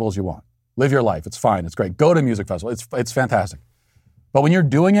music festivals you want. Live your life. It's fine. It's great. Go to music festival. It's fantastic. But when you're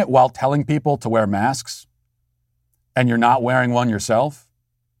doing it while telling people to wear masks and you're not wearing one yourself,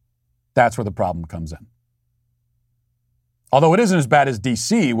 that's where the problem comes in. Although it isn't as bad as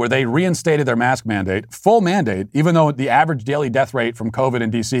D.C., where they reinstated their mask mandate, full mandate, even though the average daily death rate from COVID in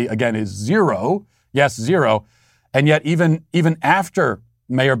D.C., again, is 0. Yes, 0. And yet even after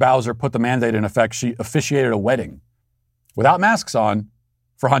Mayor Bowser put the mandate in effect, she officiated a wedding without masks on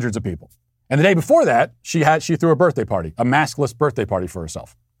for hundreds of people. And the day before that, she threw a birthday party, a maskless birthday party for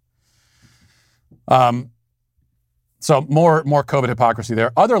herself. So more COVID hypocrisy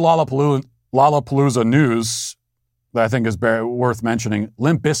there. Other Lollapalooza news that I think is worth mentioning.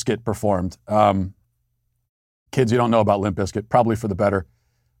 Limp Bizkit performed. Kids, you don't know about Limp Bizkit, probably for the better.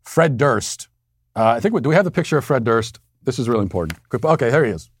 Fred Durst. Do we have the picture of Fred Durst? This is really important. Okay, there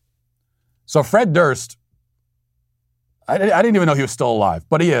he is. So Fred Durst, I didn't even know he was still alive,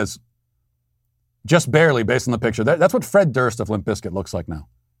 but he is. Just barely, based on the picture. That's what Fred Durst of Limp Bizkit looks like now,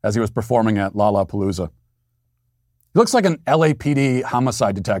 as he was performing at Lollapalooza. He looks like an LAPD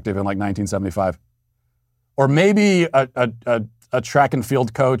homicide detective in like 1975. Or maybe a track and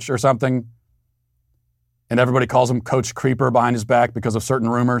field coach or something, and everybody calls him Coach Creeper behind his back because of certain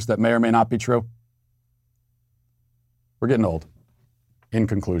rumors that may or may not be true. We're getting old, in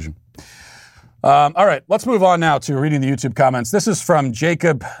conclusion. All right, let's move on now to reading the YouTube comments. This is from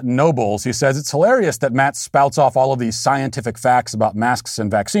Jacob Nobles. He says, it's hilarious that Matt spouts off all of these scientific facts about masks and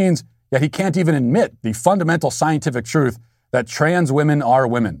vaccines, yet he can't even admit the fundamental scientific truth that trans women are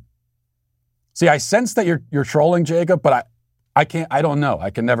women. See, I sense that you're trolling, Jacob, but I don't know. I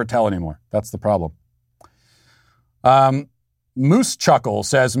can never tell anymore. That's the problem. Moose Chuckle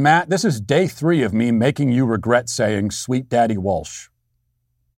says, Matt, this is day 3 of me making you regret saying Sweet Daddy Walsh.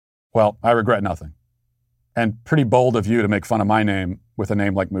 Well, I regret nothing. And pretty bold of you to make fun of my name with a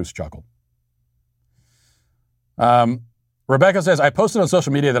name like Moose Chuckle. Rebecca says, I posted on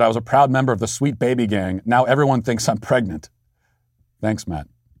social media that I was a proud member of the Sweet Baby Gang. Now everyone thinks I'm pregnant. Thanks, Matt.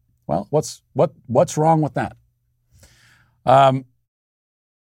 Well, what's wrong with that?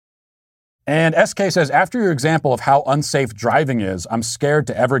 And SK says, after your example of how unsafe driving is, I'm scared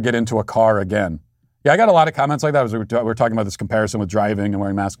to ever get into a car again. Yeah, I got a lot of comments like that as we were talking about this comparison with driving and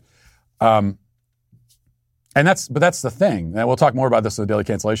wearing masks. But that's the thing. And we'll talk more about this in the daily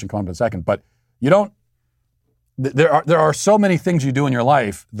cancellation coming up in a second. But there are so many things you do in your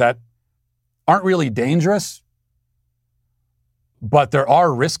life that aren't really dangerous, but there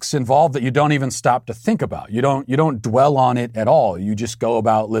are risks involved that you don't even stop to think about. You don't dwell on it at all. You just go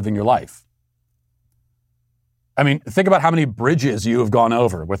about living your life. I mean, think about how many bridges you have gone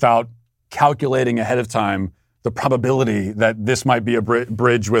over without calculating ahead of time the probability that this might be a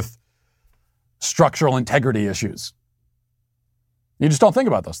bridge with structural integrity issues. You just don't think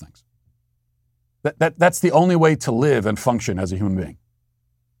about those things. That's the only way to live and function as a human being.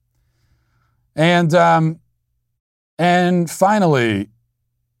 And finally,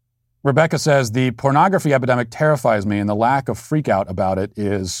 Rebecca says, the pornography epidemic terrifies me, and the lack of freak out about it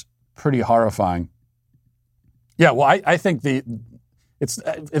is pretty horrifying. Yeah, well, I think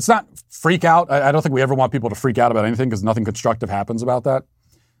it's not freak out. I don't think we ever want people to freak out about anything because nothing constructive happens about that.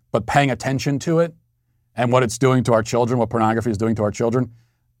 But paying attention to it and what it's doing to our children, what pornography is doing to our children,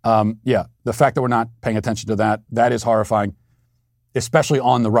 the fact that we're not paying attention to that is horrifying, especially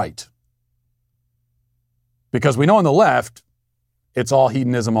on the right. Because we know on the left, it's all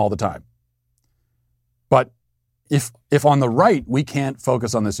hedonism all the time. But if on the right we can't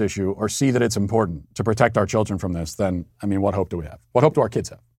focus on this issue or see that it's important to protect our children from this, then, I mean, what hope do we have? What hope do our kids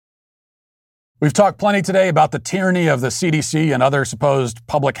have? We've talked plenty today about the tyranny of the CDC and other supposed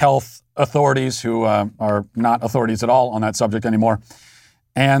public health authorities who are not authorities at all on that subject anymore.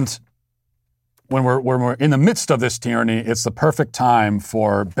 And when we're in the midst of this tyranny, it's the perfect time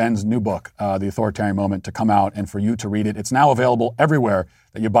for Ben's new book, The Authoritarian Moment, to come out and for you to read it. It's now available everywhere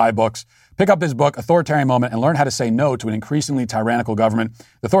that you buy books. Pick up this book, Authoritarian Moment, and learn how to say no to an increasingly tyrannical government.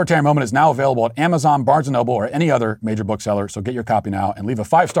 The Authoritarian Moment is now available at Amazon, Barnes & Noble, or any other major bookseller. So get your copy now and leave a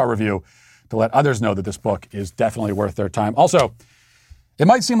 5-star review to let others know that this book is definitely worth their time. Also, it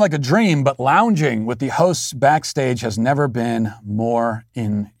might seem like a dream, but lounging with the hosts backstage has never been more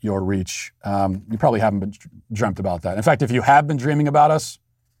in your reach. You probably haven't been dreamt about that. In fact, if you have been dreaming about us,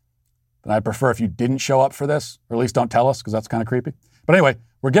 then I'd prefer if you didn't show up for this, or at least don't tell us, because that's kind of creepy. But anyway,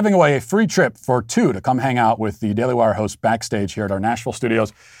 we're giving away a free trip for 2 to come hang out with the Daily Wire hosts backstage here at our Nashville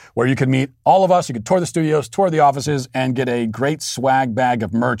studios, where you can meet all of us. You can tour the studios, tour the offices, and get a great swag bag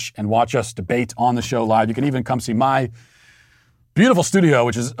of merch and watch us debate on the show live. You can even come see my beautiful studio,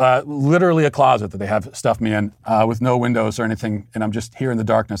 which is literally a closet that they have stuffed me in with no windows or anything, and I'm just here in the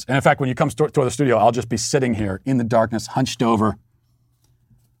darkness. And in fact, when you come to the studio, I'll just be sitting here in the darkness, hunched over,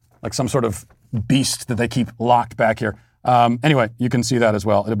 like some sort of beast that they keep locked back here. Anyway, you can see that as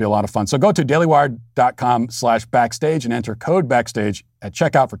well. It'll be a lot of fun. So go to dailywire.com/backstage and enter code backstage at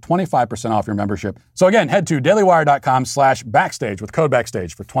checkout for 25% off your membership. So again, head to dailywire.com/backstage with code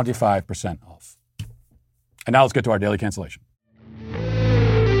backstage for 25% off. And now let's get to our daily cancellation.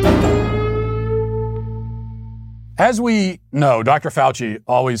 As we know, Dr. Fauci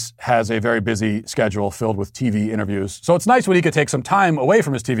always has a very busy schedule filled with TV interviews. So it's nice when he could take some time away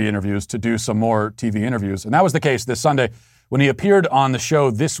from his TV interviews to do some more TV interviews. And that was the case this Sunday when he appeared on the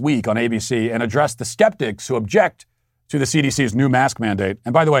show This Week on ABC and addressed the skeptics who object to the CDC's new mask mandate.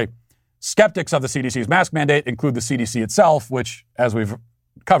 And by the way, skeptics of the CDC's mask mandate include the CDC itself, which, as we've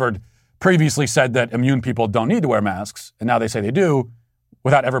covered, previously said that immune people don't need to wear masks. And now they say they do,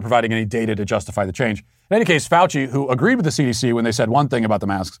 without ever providing any data to justify the change. In any case, Fauci, who agreed with the CDC when they said one thing about the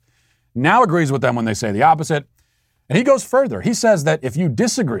masks, now agrees with them when they say the opposite. And he goes further. He says that if you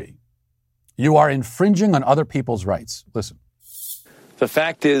disagree, you are infringing on other people's rights. Listen. The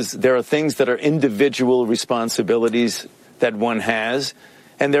fact is, there are things that are individual responsibilities that one has,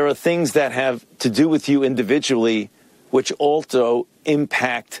 and there are things that have to do with you individually, which also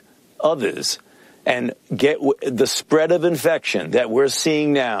impact others. And get the spread of infection that we're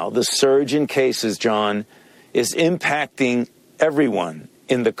seeing now, the surge in cases, John, is impacting everyone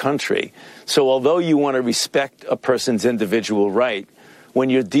in the country. So although you want to respect a person's individual right, when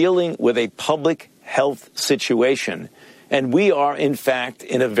you're dealing with a public health situation, and we are, in fact,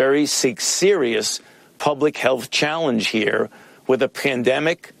 in a very serious public health challenge here with a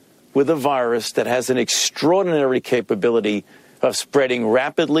pandemic, with a virus that has an extraordinary capability of spreading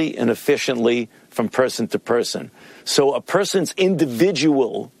rapidly and efficiently from person to person. So a person's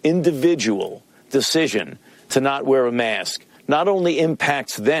individual decision to not wear a mask not only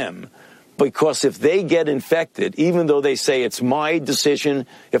impacts them, because if they get infected, even though they say it's my decision,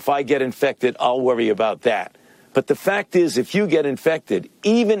 if I get infected, I'll worry about that. But the fact is, if you get infected,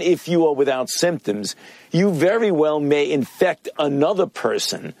 even if you are without symptoms, you very well may infect another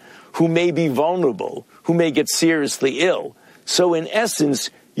person who may be vulnerable, who may get seriously ill. So in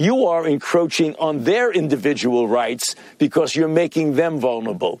essence, you are encroaching on their individual rights because you're making them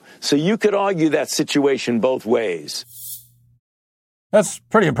vulnerable. So you could argue that situation both ways. That's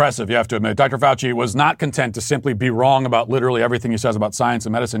pretty impressive, you have to admit. Dr. Fauci was not content to simply be wrong about literally everything he says about science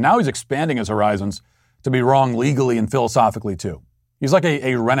and medicine. Now he's expanding his horizons to be wrong legally and philosophically, too. He's like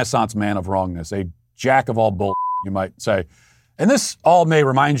a renaissance man of wrongness, a jack of all bull, you might say. And this all may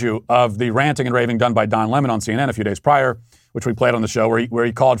remind you of the ranting and raving done by Don Lemon on CNN a few days prior, which we played on the show, where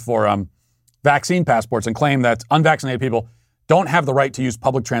he called for vaccine passports and claimed that unvaccinated people don't have the right to use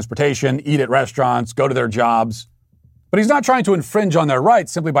public transportation, eat at restaurants, go to their jobs. But he's not trying to infringe on their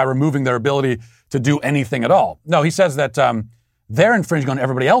rights simply by removing their ability to do anything at all. No, he says that they're infringing on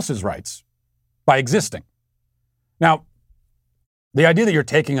everybody else's rights by existing. Now, the idea that you're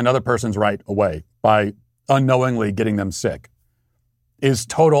taking another person's right away by unknowingly getting them sick is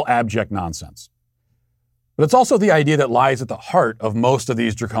total abject nonsense. But it's also the idea that lies at the heart of most of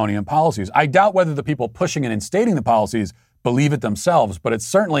these draconian policies. I doubt whether the people pushing and instating the policies believe it themselves, but it's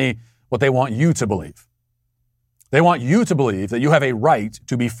certainly what they want you to believe. They want you to believe that you have a right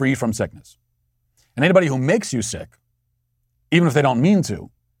to be free from sickness. And anybody who makes you sick, even if they don't mean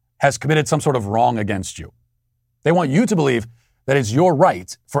to, has committed some sort of wrong against you. They want you to believe that it's your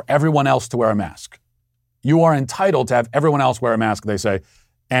right for everyone else to wear a mask. You are entitled to have everyone else wear a mask, they say.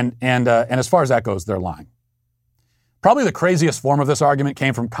 And as far as that goes, they're lying. Probably the craziest form of this argument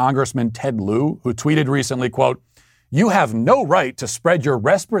came from Congressman Ted Lieu, who tweeted recently, quote, "You have no right to spread your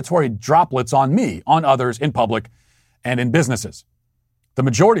respiratory droplets on me, on others, in public, and in businesses. The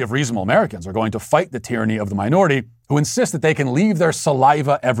majority of reasonable Americans are going to fight the tyranny of the minority who insist that they can leave their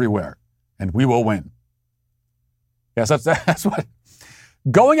saliva everywhere, and we will win." Yes, that's what.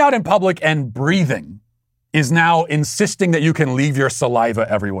 Going out in public and breathing is now insisting that you can leave your saliva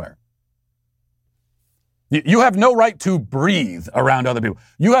everywhere. You have no right to breathe around other people.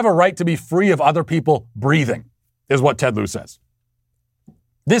 You have a right to be free of other people breathing, is what Ted Lieu says.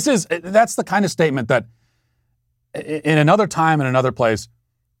 That's the kind of statement that in another time, in another place,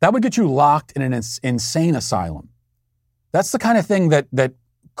 that would get you locked in an insane asylum. That's the kind of thing that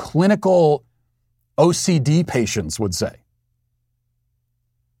clinical OCD patients would say.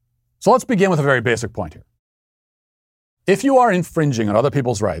 So let's begin with a very basic point here. If you are infringing on other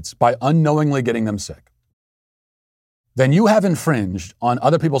people's rights by unknowingly getting them sick, then you have infringed on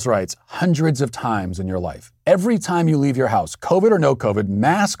other people's rights hundreds of times in your life. Every time you leave your house, COVID or no COVID,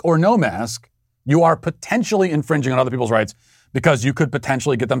 mask or no mask, you are potentially infringing on other people's rights because you could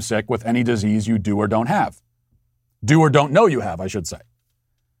potentially get them sick with any disease you do or don't have. Do or don't know you have, I should say.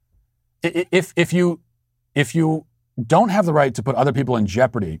 If you don't have the right to put other people in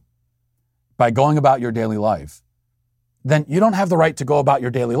jeopardy by going about your daily life, then you don't have the right to go about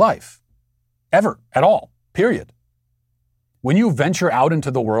your daily life. Ever. At all. Period. When you venture out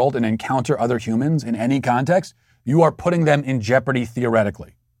into the world and encounter other humans in any context, you are putting them in jeopardy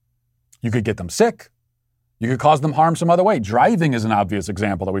theoretically. You could get them sick. You could cause them harm some other way. Driving is an obvious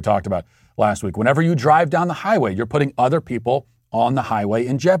example that we talked about last week. Whenever you drive down the highway, you're putting other people on the highway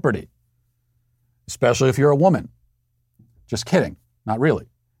in jeopardy, especially if you're a woman. Just kidding. Not really.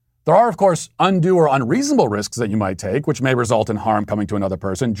 There are, of course, undue or unreasonable risks that you might take, which may result in harm coming to another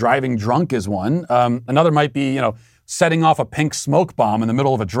person. Driving drunk is one. Another might be, setting off a pink smoke bomb in the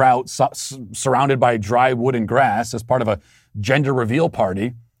middle of a drought surrounded by dry wood and grass as part of a gender reveal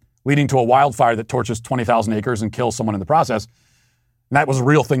party, leading to a wildfire that torches 20,000 acres and kills someone in the process. And that was a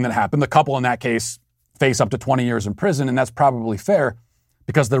real thing that happened. The couple in that case face up to 20 years in prison, and that's probably fair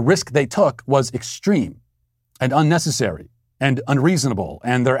because the risk they took was extreme and unnecessary and unreasonable,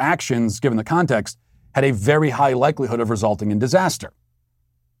 and their actions, given the context, had a very high likelihood of resulting in disaster.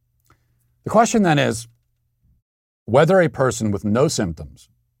 The question then is whether a person with no symptoms,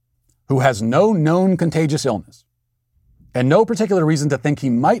 who has no known contagious illness, and no particular reason to think he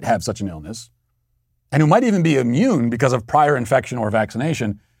might have such an illness, and who might even be immune because of prior infection or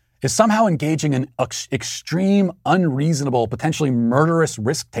vaccination, is somehow engaging in extreme, unreasonable, potentially murderous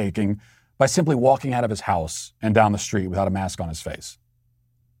risk-taking by simply walking out of his house and down the street without a mask on his face.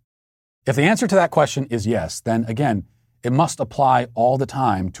 If the answer to that question is yes, then again, it must apply all the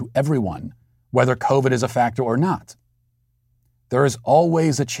time to everyone, whether COVID is a factor or not. There is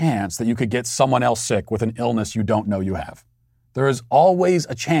always a chance that you could get someone else sick with an illness you don't know you have. There is always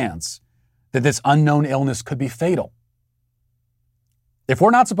a chance that this unknown illness could be fatal. If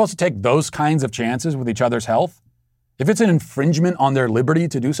we're not supposed to take those kinds of chances with each other's health, if it's an infringement on their liberty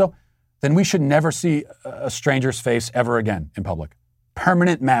to do so, then we should never see a stranger's face ever again in public.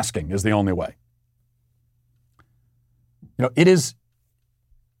 Permanent masking is the only way. It is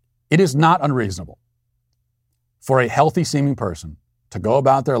not unreasonable for a healthy-seeming person to go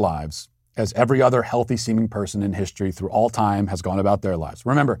about their lives as every other healthy-seeming person in history through all time has gone about their lives.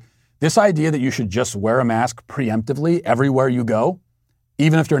 Remember, this idea that you should just wear a mask preemptively everywhere you go,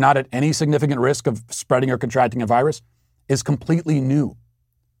 even if you're not at any significant risk of spreading or contracting a virus, is completely new.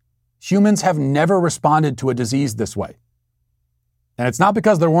 Humans have never responded to a disease this way. And it's not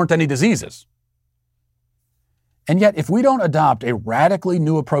because there weren't any diseases. And yet, if we don't adopt a radically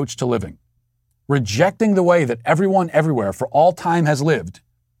new approach to living, rejecting the way that everyone everywhere for all time has lived,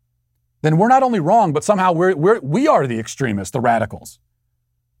 then we're not only wrong, but somehow we are the extremists, the radicals,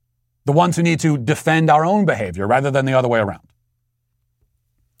 the ones who need to defend our own behavior rather than the other way around.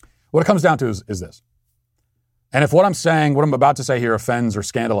 What it comes down to is this. And if what I'm about to say here offends or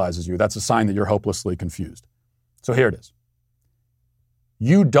scandalizes you, that's a sign that you're hopelessly confused. So here it is.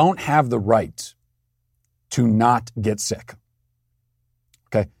 You don't have the right to not get sick.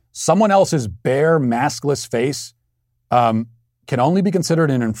 Okay? Someone else's bare, maskless face can only be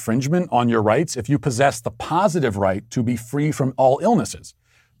considered an infringement on your rights if you possess the positive right to be free from all illnesses.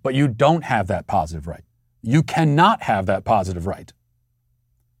 But you don't have that positive right. You cannot have that positive right.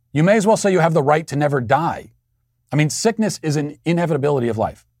 You may as well say you have the right to never die. I mean, sickness is an inevitability of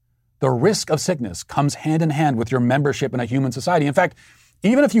life. The risk of sickness comes hand in hand with your membership in a human society. In fact,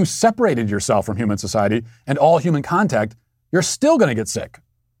 even if you separated yourself from human society and all human contact, you're still going to get sick.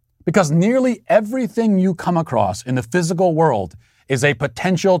 Because nearly everything you come across in the physical world is a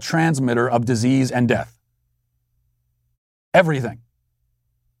potential transmitter of disease and death. Everything.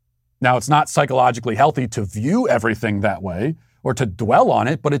 Now, it's not psychologically healthy to view everything that way or to dwell on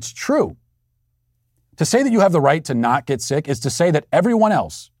it, but it's true. To say that you have the right to not get sick is to say that everyone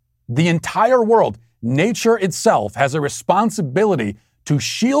else, the entire world, nature itself, has a responsibility to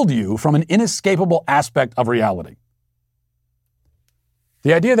shield you from an inescapable aspect of reality.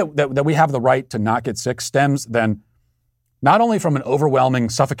 The idea that we have the right to not get sick stems then not only from an overwhelming,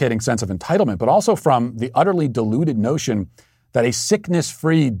 suffocating sense of entitlement, but also from the utterly deluded notion that a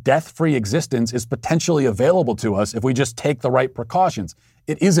sickness-free, death-free existence is potentially available to us if we just take the right precautions.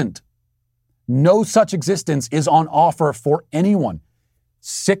 It isn't. No such existence is on offer for anyone.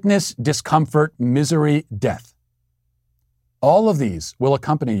 Sickness, discomfort, misery, death. All of these will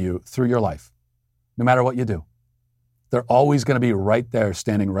accompany you through your life, no matter what you do. They're always going to be right there,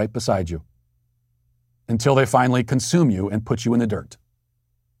 standing right beside you, until they finally consume you and put you in the dirt.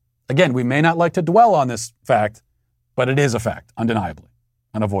 Again, we may not like to dwell on this fact, but it is a fact, undeniably,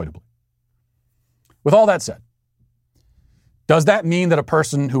 unavoidably. With all that said, does that mean that a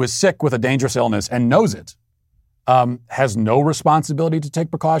person who is sick with a dangerous illness and knows it has no responsibility to take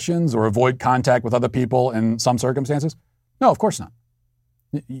precautions or avoid contact with other people in some circumstances? No, of course not.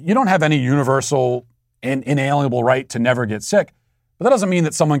 You don't have any universal and inalienable right to never get sick, but that doesn't mean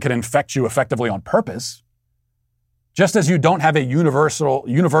that someone can infect you effectively on purpose. Just as you don't have a universal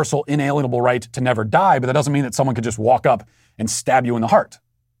inalienable right to never die, but that doesn't mean that someone could just walk up and stab you in the heart.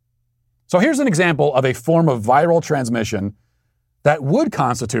 So here's an example of a form of viral transmission that would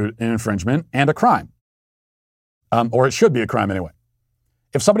constitute an infringement and a crime. Or it should be a crime anyway.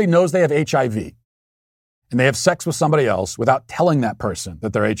 If somebody knows they have HIV and they have sex with somebody else without telling that person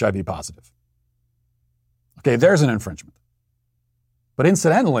that they're HIV positive, okay, there's an infringement. But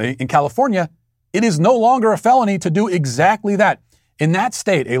incidentally, in California, it is no longer a felony to do exactly that. In that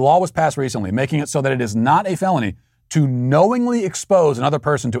state, a law was passed recently making it so that it is not a felony to knowingly expose another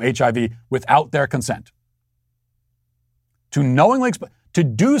person to HIV without their consent. To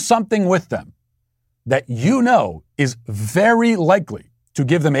do something with them that you know is very likely to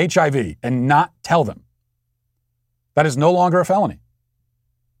give them HIV and not tell them. That is no longer a felony.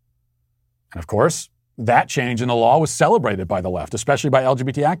 And of course, that change in the law was celebrated by the left, especially by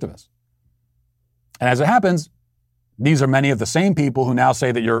LGBT activists. And as it happens, these are many of the same people who now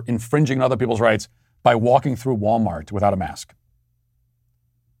say that you're infringing on other people's rights by walking through Walmart without a mask.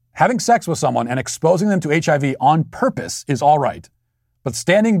 Having sex with someone and exposing them to HIV on purpose is all right, but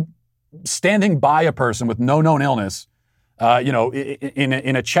standing by a person with no known illness, in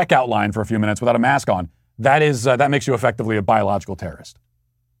a checkout line for a few minutes without a mask on, that makes you effectively a biological terrorist.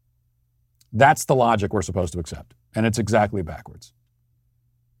 That's the logic we're supposed to accept, and it's exactly backwards.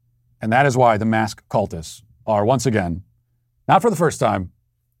 And that is why the mask cultists are once again, not for the first time,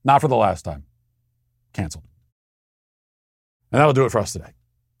 not for the last time, canceled. And that'll do it for us today.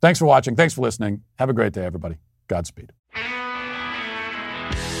 Thanks for watching. Thanks for listening. Have a great day, everybody. Godspeed.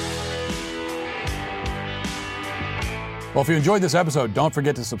 Well, if you enjoyed this episode, don't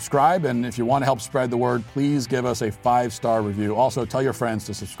forget to subscribe. And if you want to help spread the word, please give us a 5-star review. Also, tell your friends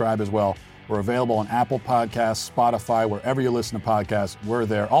to subscribe as well. We're available on Apple Podcasts, Spotify, wherever you listen to podcasts, we're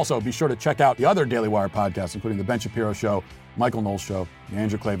there. Also, be sure to check out the other Daily Wire podcasts, including The Ben Shapiro Show, Michael Knowles Show, The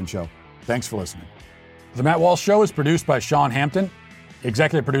Andrew Klavan Show. Thanks for listening. The Matt Walsh Show is produced by Sean Hampton,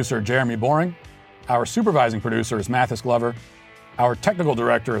 executive producer Jeremy Boring. Our supervising producer is Mathis Glover. Our technical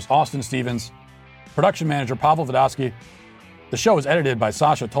director is Austin Stevens. Production manager Pavel Vodosky. The show is edited by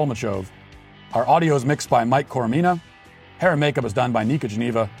Sasha Tolmachov. Our audio is mixed by Mike Coromina. Hair and makeup is done by Nika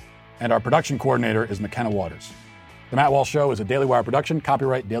Geneva. And our production coordinator is McKenna Waters. The Matt Walsh Show is a Daily Wire production,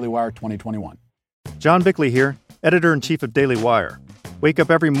 copyright Daily Wire 2021. John Bickley here, editor-in-chief of Daily Wire. Wake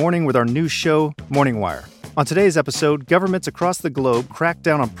up every morning with our new show, Morning Wire. On today's episode, governments across the globe crack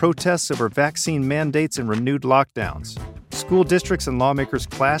down on protests over vaccine mandates and renewed lockdowns. School districts and lawmakers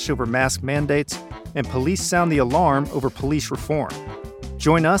clash over mask mandates, and police sound the alarm over police reform.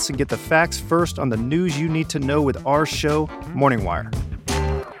 Join us and get the facts first on the news you need to know with our show, Morning Wire.